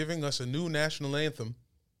points for giving us a new national anthem.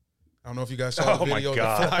 I don't know if you guys saw the Oh, my video of the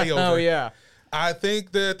God. flyover. Oh, yeah. I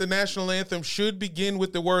think that the national anthem should begin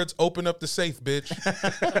with the words "Open up the safe, bitch."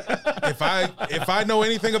 if I know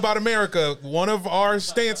anything about America, one of our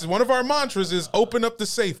stances, one of our mantras is "Open up the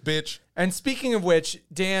safe, bitch." And speaking of which,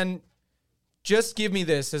 Dan, just give me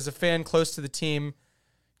this as a fan close to the team.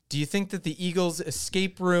 Do you think that the Eagles'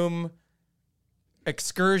 escape room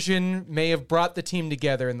excursion may have brought the team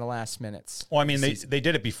together in the last minutes? Well, I mean, they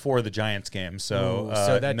did it before the Giants game, so Ooh,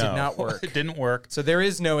 so that did no. not work. It didn't work. So there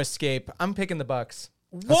is no escape. I'm picking the Bucs.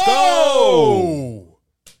 Whoa!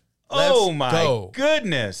 Oh Let's my go.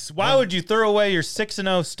 goodness! Why would you throw away your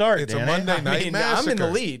 6-0 start? It's a Danny? Monday I night mean, massacre. I'm in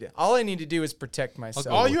the lead. All I need to do is protect myself.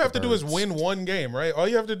 All you with have the to do is birds. win one game, right? All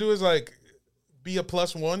you have to do is be a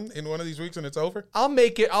 +1 in one of these weeks, and it's over. I'll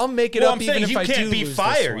make it. I'll make it Well, up I'm even saying if you I can't do be lose this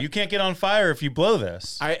fire. one. You can't get on fire if you blow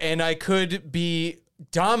this. I could be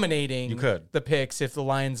dominating You could. the picks if the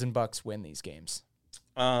Lions and Bucks win these games.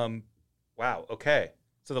 Wow. Okay.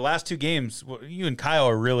 So the last 2 games, you and Kyle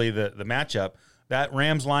are really the matchup. That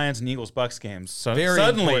Rams, Lions, and Eagles, Bucks games Very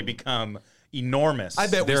suddenly important. become enormous. I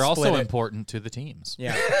bet we They're also split it. important to the teams.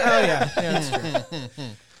 Yeah. Oh yeah. Yeah, that's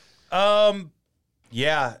true.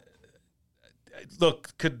 Yeah.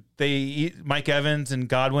 Look, could Mike Evans and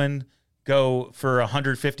Godwin go for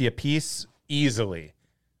 150 apiece? Easily.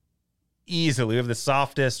 We have the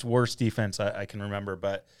softest, worst defense I can remember,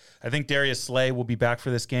 but I think Darius Slay will be back for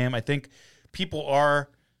this game. I think people are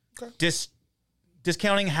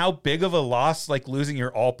discounting how big of a loss like losing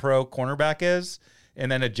your all-pro cornerback is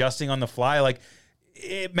and then adjusting on the fly. Like,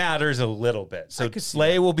 it matters a little bit. So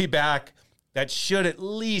Slay will be back. That should at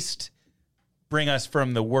least bring us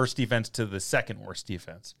from the worst defense to the second worst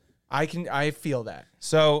defense. I feel that.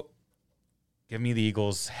 So give me the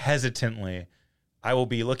Eagles hesitantly. I will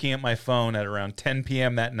be looking at my phone at around 10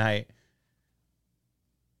 p.m. that night.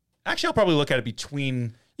 Actually, I'll probably look at it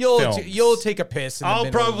between films. You'll take a piss. In the I'll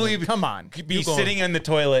middle probably of it. Come on. be sitting in the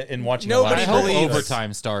toilet and watching Nobody a I live hope believes.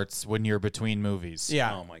 overtime starts when you're between movies.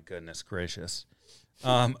 Yeah. Oh my goodness gracious.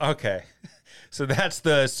 Okay. So that's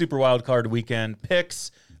the Super Wild Card Weekend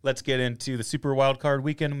picks. Let's get into the Super Wild Card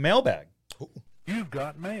Weekend mailbag. You've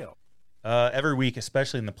got mail. Every week,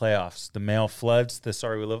 especially in the playoffs, the mail floods the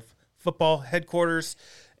Sorry We Love Football headquarters,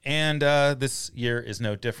 and this year is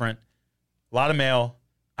no different. A lot of mail.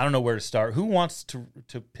 I don't know where to start. Who wants to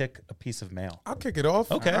pick a piece of mail? I'll kick it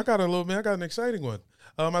off. Okay. I got an exciting one.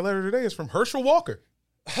 My letter today is from Herschel Walker.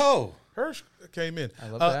 Oh, Hirsch came in. I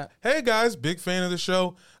love that. Hey, guys, big fan of the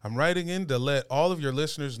show. I'm writing in to let all of your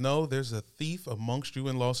listeners know there's a thief amongst you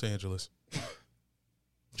in Los Angeles.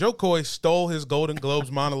 Joe Coy stole his Golden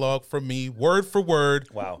Globes monologue from me, word for word,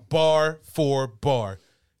 Wow. bar for bar.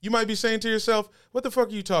 You might be saying to yourself, what the fuck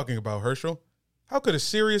are you talking about, Herschel? How could a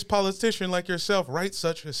serious politician like yourself write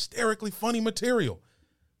such hysterically funny material?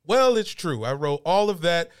 Well, it's true. I wrote all of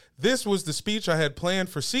that. This was the speech I had planned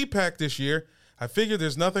for CPAC this year. I figured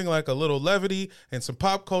there's nothing like a little levity and some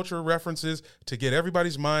pop culture references to get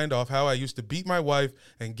everybody's mind off how I used to beat my wife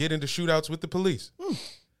and get into shootouts with the police.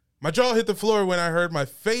 My jaw hit the floor when I heard my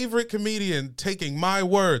favorite comedian taking my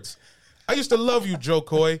words. I used to love you, Joe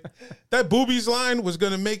Coy. That boobies line was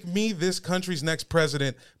going to make me this country's next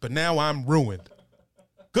president, but now I'm ruined.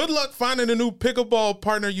 Good luck finding a new pickleball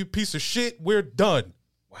partner, you piece of shit. We're done.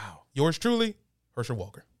 Wow. Yours truly, Herschel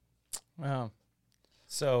Walker. Wow.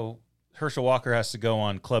 So Herschel Walker has to go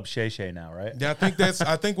on Club Shay Shay now, right? Yeah,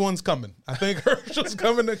 I think one's coming. I think Herschel's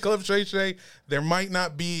coming to Club Shay Shay. There might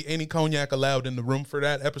not be any cognac allowed in the room for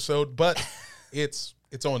that episode, but it's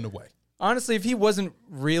on the way. Honestly, if he wasn't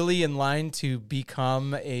really in line to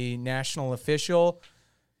become a national official,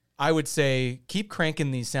 I would say keep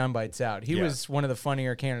cranking these sound bites out. He was one of the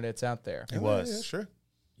funnier candidates out there. He was. Yeah, sure.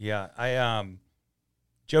 Yeah,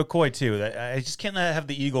 Joe Coy too. I just can't have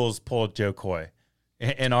the Eagles pull Joe Coy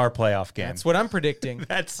in our playoff game. That's what I'm predicting.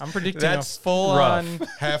 I'm predicting that's a full rough. on.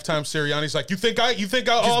 Halftime, Sirianni's like, you think I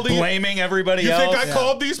Just blaming everybody You else. think I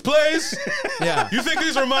called these plays? Yeah. You think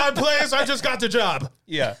these are my plays? I just got the job.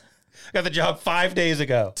 Yeah, got the job 5 days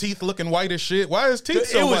ago. Teeth looking white as shit. Why is teeth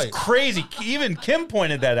so It was white? crazy. Even Kim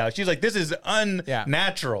pointed that out. She's like, "This is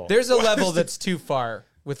unnatural." There's a level that's too far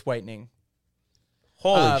with whitening.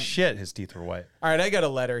 Holy shit, his teeth were white. All right, I got a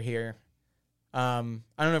letter here. I don't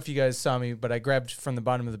know if you guys saw me, but I grabbed from the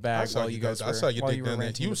bottom of the bag while you guys were. I saw you while dig you were down there.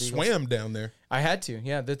 ranting You with Eagles. swam down there. I had to.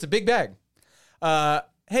 Yeah, that's a big bag.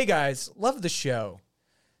 Hey guys, love the show.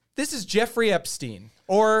 This is Jeffrey Epstein,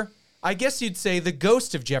 or I guess you'd say the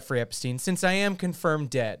ghost of Jeffrey Epstein, since I am confirmed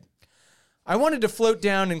dead. I wanted to float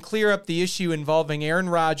down and clear up the issue involving Aaron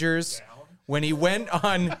Rodgers when he went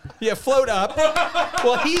on. Yeah, float up.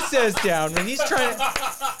 Well, he says down when he's trying to.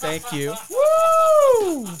 Thank you.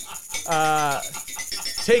 Woo!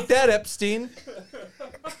 Take that, Epstein.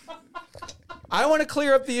 I want to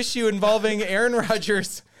clear up the issue involving Aaron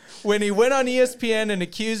Rodgers when he went on ESPN and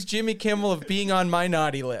accused Jimmy Kimmel of being on my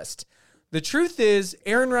naughty list. The truth is,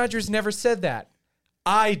 Aaron Rodgers never said that.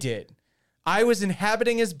 I did. I was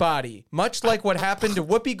inhabiting his body, much like what happened to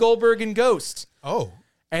Whoopi Goldberg in Ghost. Oh.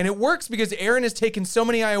 And it works because Aaron has taken so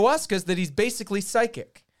many ayahuascas that he's basically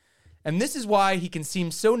psychic. And this is why he can seem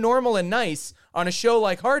so normal and nice on a show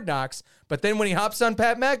like Hard Knocks, but then when he hops on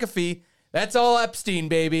Pat McAfee, that's all Epstein,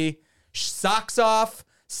 baby. Socks off,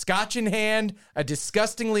 scotch in hand, a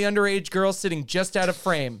disgustingly underage girl sitting just out of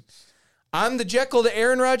frame. I'm the Jekyll to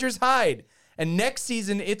Aaron Rodgers' Hyde. And next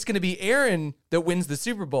season, it's going to be Aaron that wins the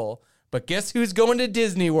Super Bowl. But guess who's going to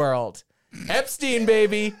Disney World? Epstein,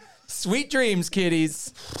 baby. Sweet dreams,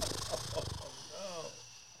 kiddies.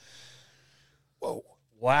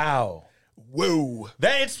 Wow. Whoa.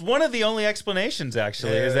 It's one of the only explanations,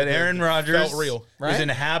 actually, is that Aaron Rodgers felt real. is Right?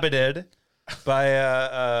 inhabited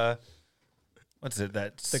by what's it?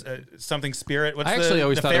 Something spirit. What's I actually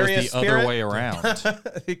always thought it was nefarious the other spirit? way around.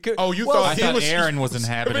 Oh, you Well, thought I he thought was Aaron was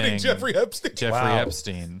inhabiting Jeffrey Epstein? Jeffrey Wow.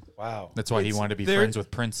 Epstein. Wow. That's why he wanted to be there- friends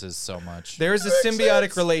with princes so much. There is a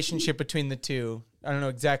symbiotic relationship between the two. I don't know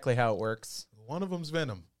exactly how it works. One of them's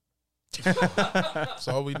Venom. That's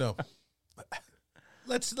all we know.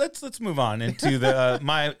 Let's move on into the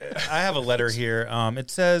I have a letter here.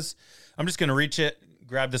 It says, I'm just gonna reach it,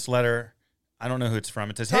 grab this letter. I don't know who it's from.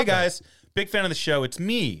 It says, "Hey guys, big fan of the show. It's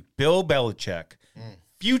me, Bill Belichick,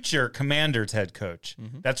 future Commanders head coach.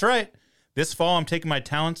 That's right. This fall, I'm taking my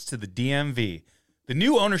talents to the DMV. The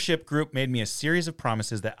new ownership group made me a series of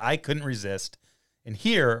promises that I couldn't resist. And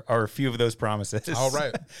here are a few of those promises. All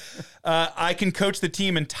right. I can coach the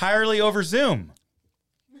team entirely over Zoom.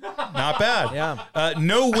 Not bad. Yeah.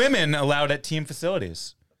 No women allowed at team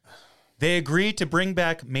facilities. They agree to bring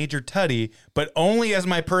back Major Tuddy, but only as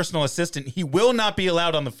my personal assistant. He will not be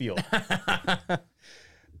allowed on the field.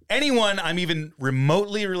 Anyone I'm even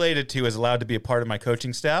remotely related to is allowed to be a part of my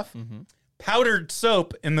coaching staff. Powdered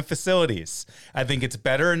soap in the facilities. I think it's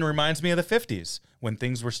better and reminds me of the 50s when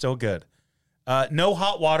things were still good. No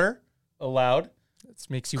hot water allowed. This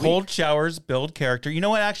makes you Cold weak. showers build character. You know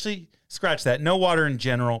what? Actually, scratch that. No water in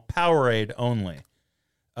general. Powerade only.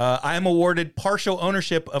 I am awarded partial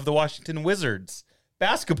ownership of the Washington Wizards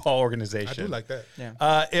basketball I organization. do like that.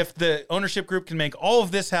 Yeah. If the ownership group can make all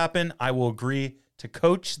of this happen, I will agree to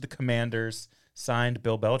coach the Commanders, signed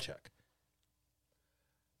Bill Belichick?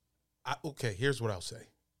 Okay, here's what I'll say.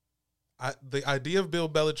 The idea of Bill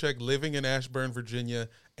Belichick living in Ashburn, Virginia,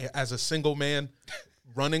 as a single man,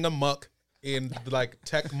 running amok in like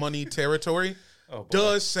tech money territory,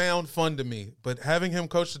 does sound fun to me. But having him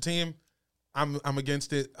coach the team, I'm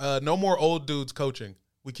against it. No more old dudes coaching.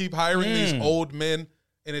 We keep hiring these old men,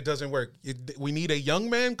 and it doesn't work. We need a young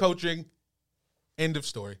man coaching. End of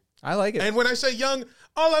story. I like it. And when I say young,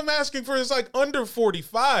 all I'm asking for is like under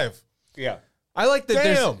 45. Yeah. I like that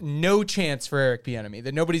there's Damn. no chance for Eric Bieniemy,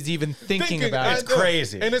 that nobody's even thinking about It's it.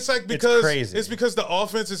 crazy. And it's like it's because the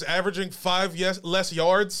offense is averaging 5 less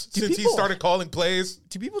yards since he started calling plays.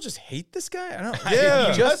 Do people just hate this guy? I don't. Yeah.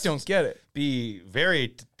 You just don't get it. Be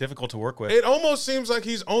very difficult to work with. It almost seems like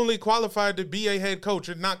he's only qualified to be a head coach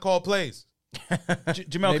and not call plays.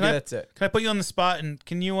 Jamel, Maybe can that's it. Can I put you on the spot, and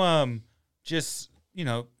can you just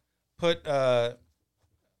put a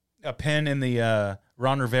pin in the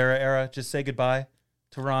Ron Rivera era? Just say goodbye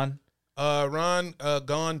to Ron. Ron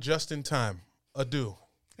gone just in time. Adieu.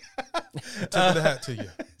 Tip of the hat to you.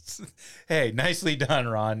 Hey, nicely done,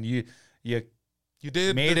 Ron. You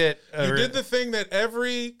did made it. You did the thing that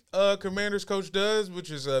every Commanders coach does,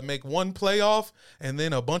 which is make one playoff and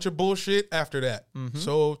then a bunch of bullshit after that.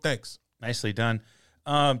 So thanks. Nicely done.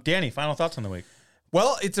 Danny, final thoughts on the week.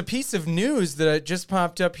 Well, it's a piece of news that just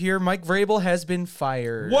popped up here. Mike Vrabel has been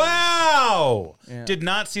fired. Wow! Yeah. Did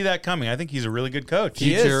not see that coming. I think he's a really good coach.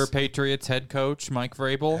 He Future is. Patriots head coach Mike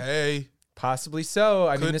Vrabel. Hey, Possibly so.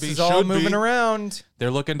 I mean, Could this be, is all should moving be. around. They're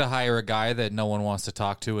looking to hire a guy that no one wants to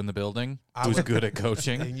talk to in the building, who's good at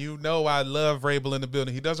coaching. and you know I love Vrabel in the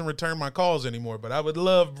building. He doesn't return my calls anymore, but I would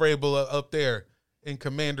love Vrabel up there in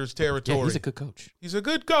Commander's territory. Yeah, he's a good coach. He's a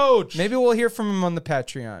good coach. Maybe we'll hear from him on the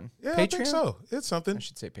Patreon. Yeah, Patreon? I think so. It's something. I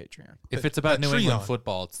should say Patreon. If it's about New Patreon. England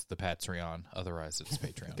football, it's the Patreon. Otherwise, it's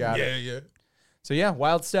Patreon. Got Yeah, it. yeah. So yeah,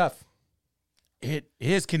 wild stuff. It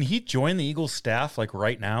is. Can he join the Eagles staff like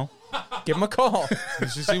right now? Give him a call. You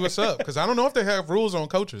should see what's up because I don't know if they have rules on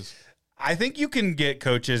coaches. I think you can get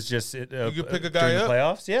coaches just you could pick a guy during the up.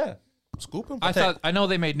 playoffs. Yeah. Scoop him. I know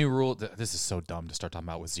they made new rules. This is so dumb to start talking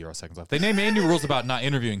about with 0 seconds left. They made new rules about not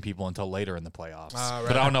interviewing people until later in the playoffs. Right.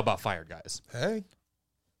 But I don't know about fired guys. Hey.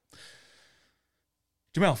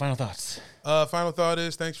 Jamel, final thoughts. Final thought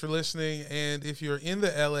is thanks for listening. And if you're in the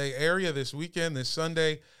LA area this weekend, this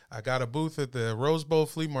Sunday, I got a booth at the Rose Bowl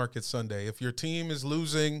Flea Market Sunday. If your team is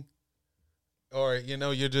losing or,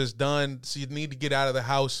 you're just done, so you need to get out of the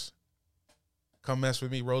house, come mess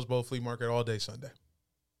with me. Rose Bowl Flea Market all day Sunday.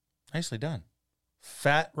 Nicely done.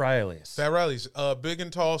 Fat Riley's. Fat Riley's, big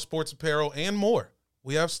and tall sports apparel and more.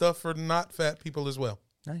 We have stuff for not fat people as well.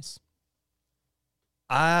 Nice.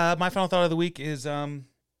 My final thought of the week is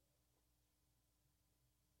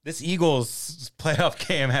this Eagles playoff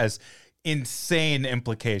game has insane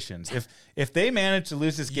implications. If they manage to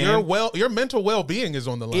lose this game, Your mental well-being is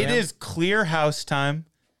on the line. it is clear house time.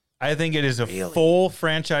 I think it is a full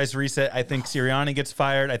franchise reset. I think Sirianni gets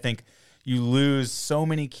fired. I think you lose so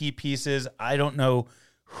many key pieces. I don't know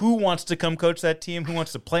who wants to come coach that team, who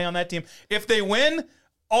wants to play on that team. If they win,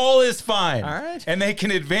 all is fine. All right. And they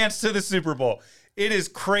can advance to the Super Bowl. It is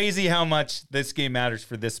crazy how much this game matters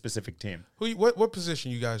for this specific team. What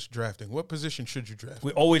position you guys drafting? What position should you draft?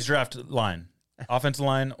 We always draft line, offensive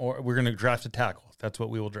line, or we're going to draft a tackle. That's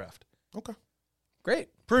what we will draft. Okay. Great.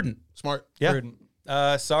 Prudent. Smart. Yeah. Prudent.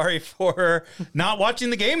 Sorry for not watching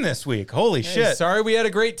the game this week. Holy Hey, shit. sorry we had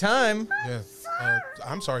a great time. Yeah.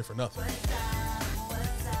 I'm sorry for nothing.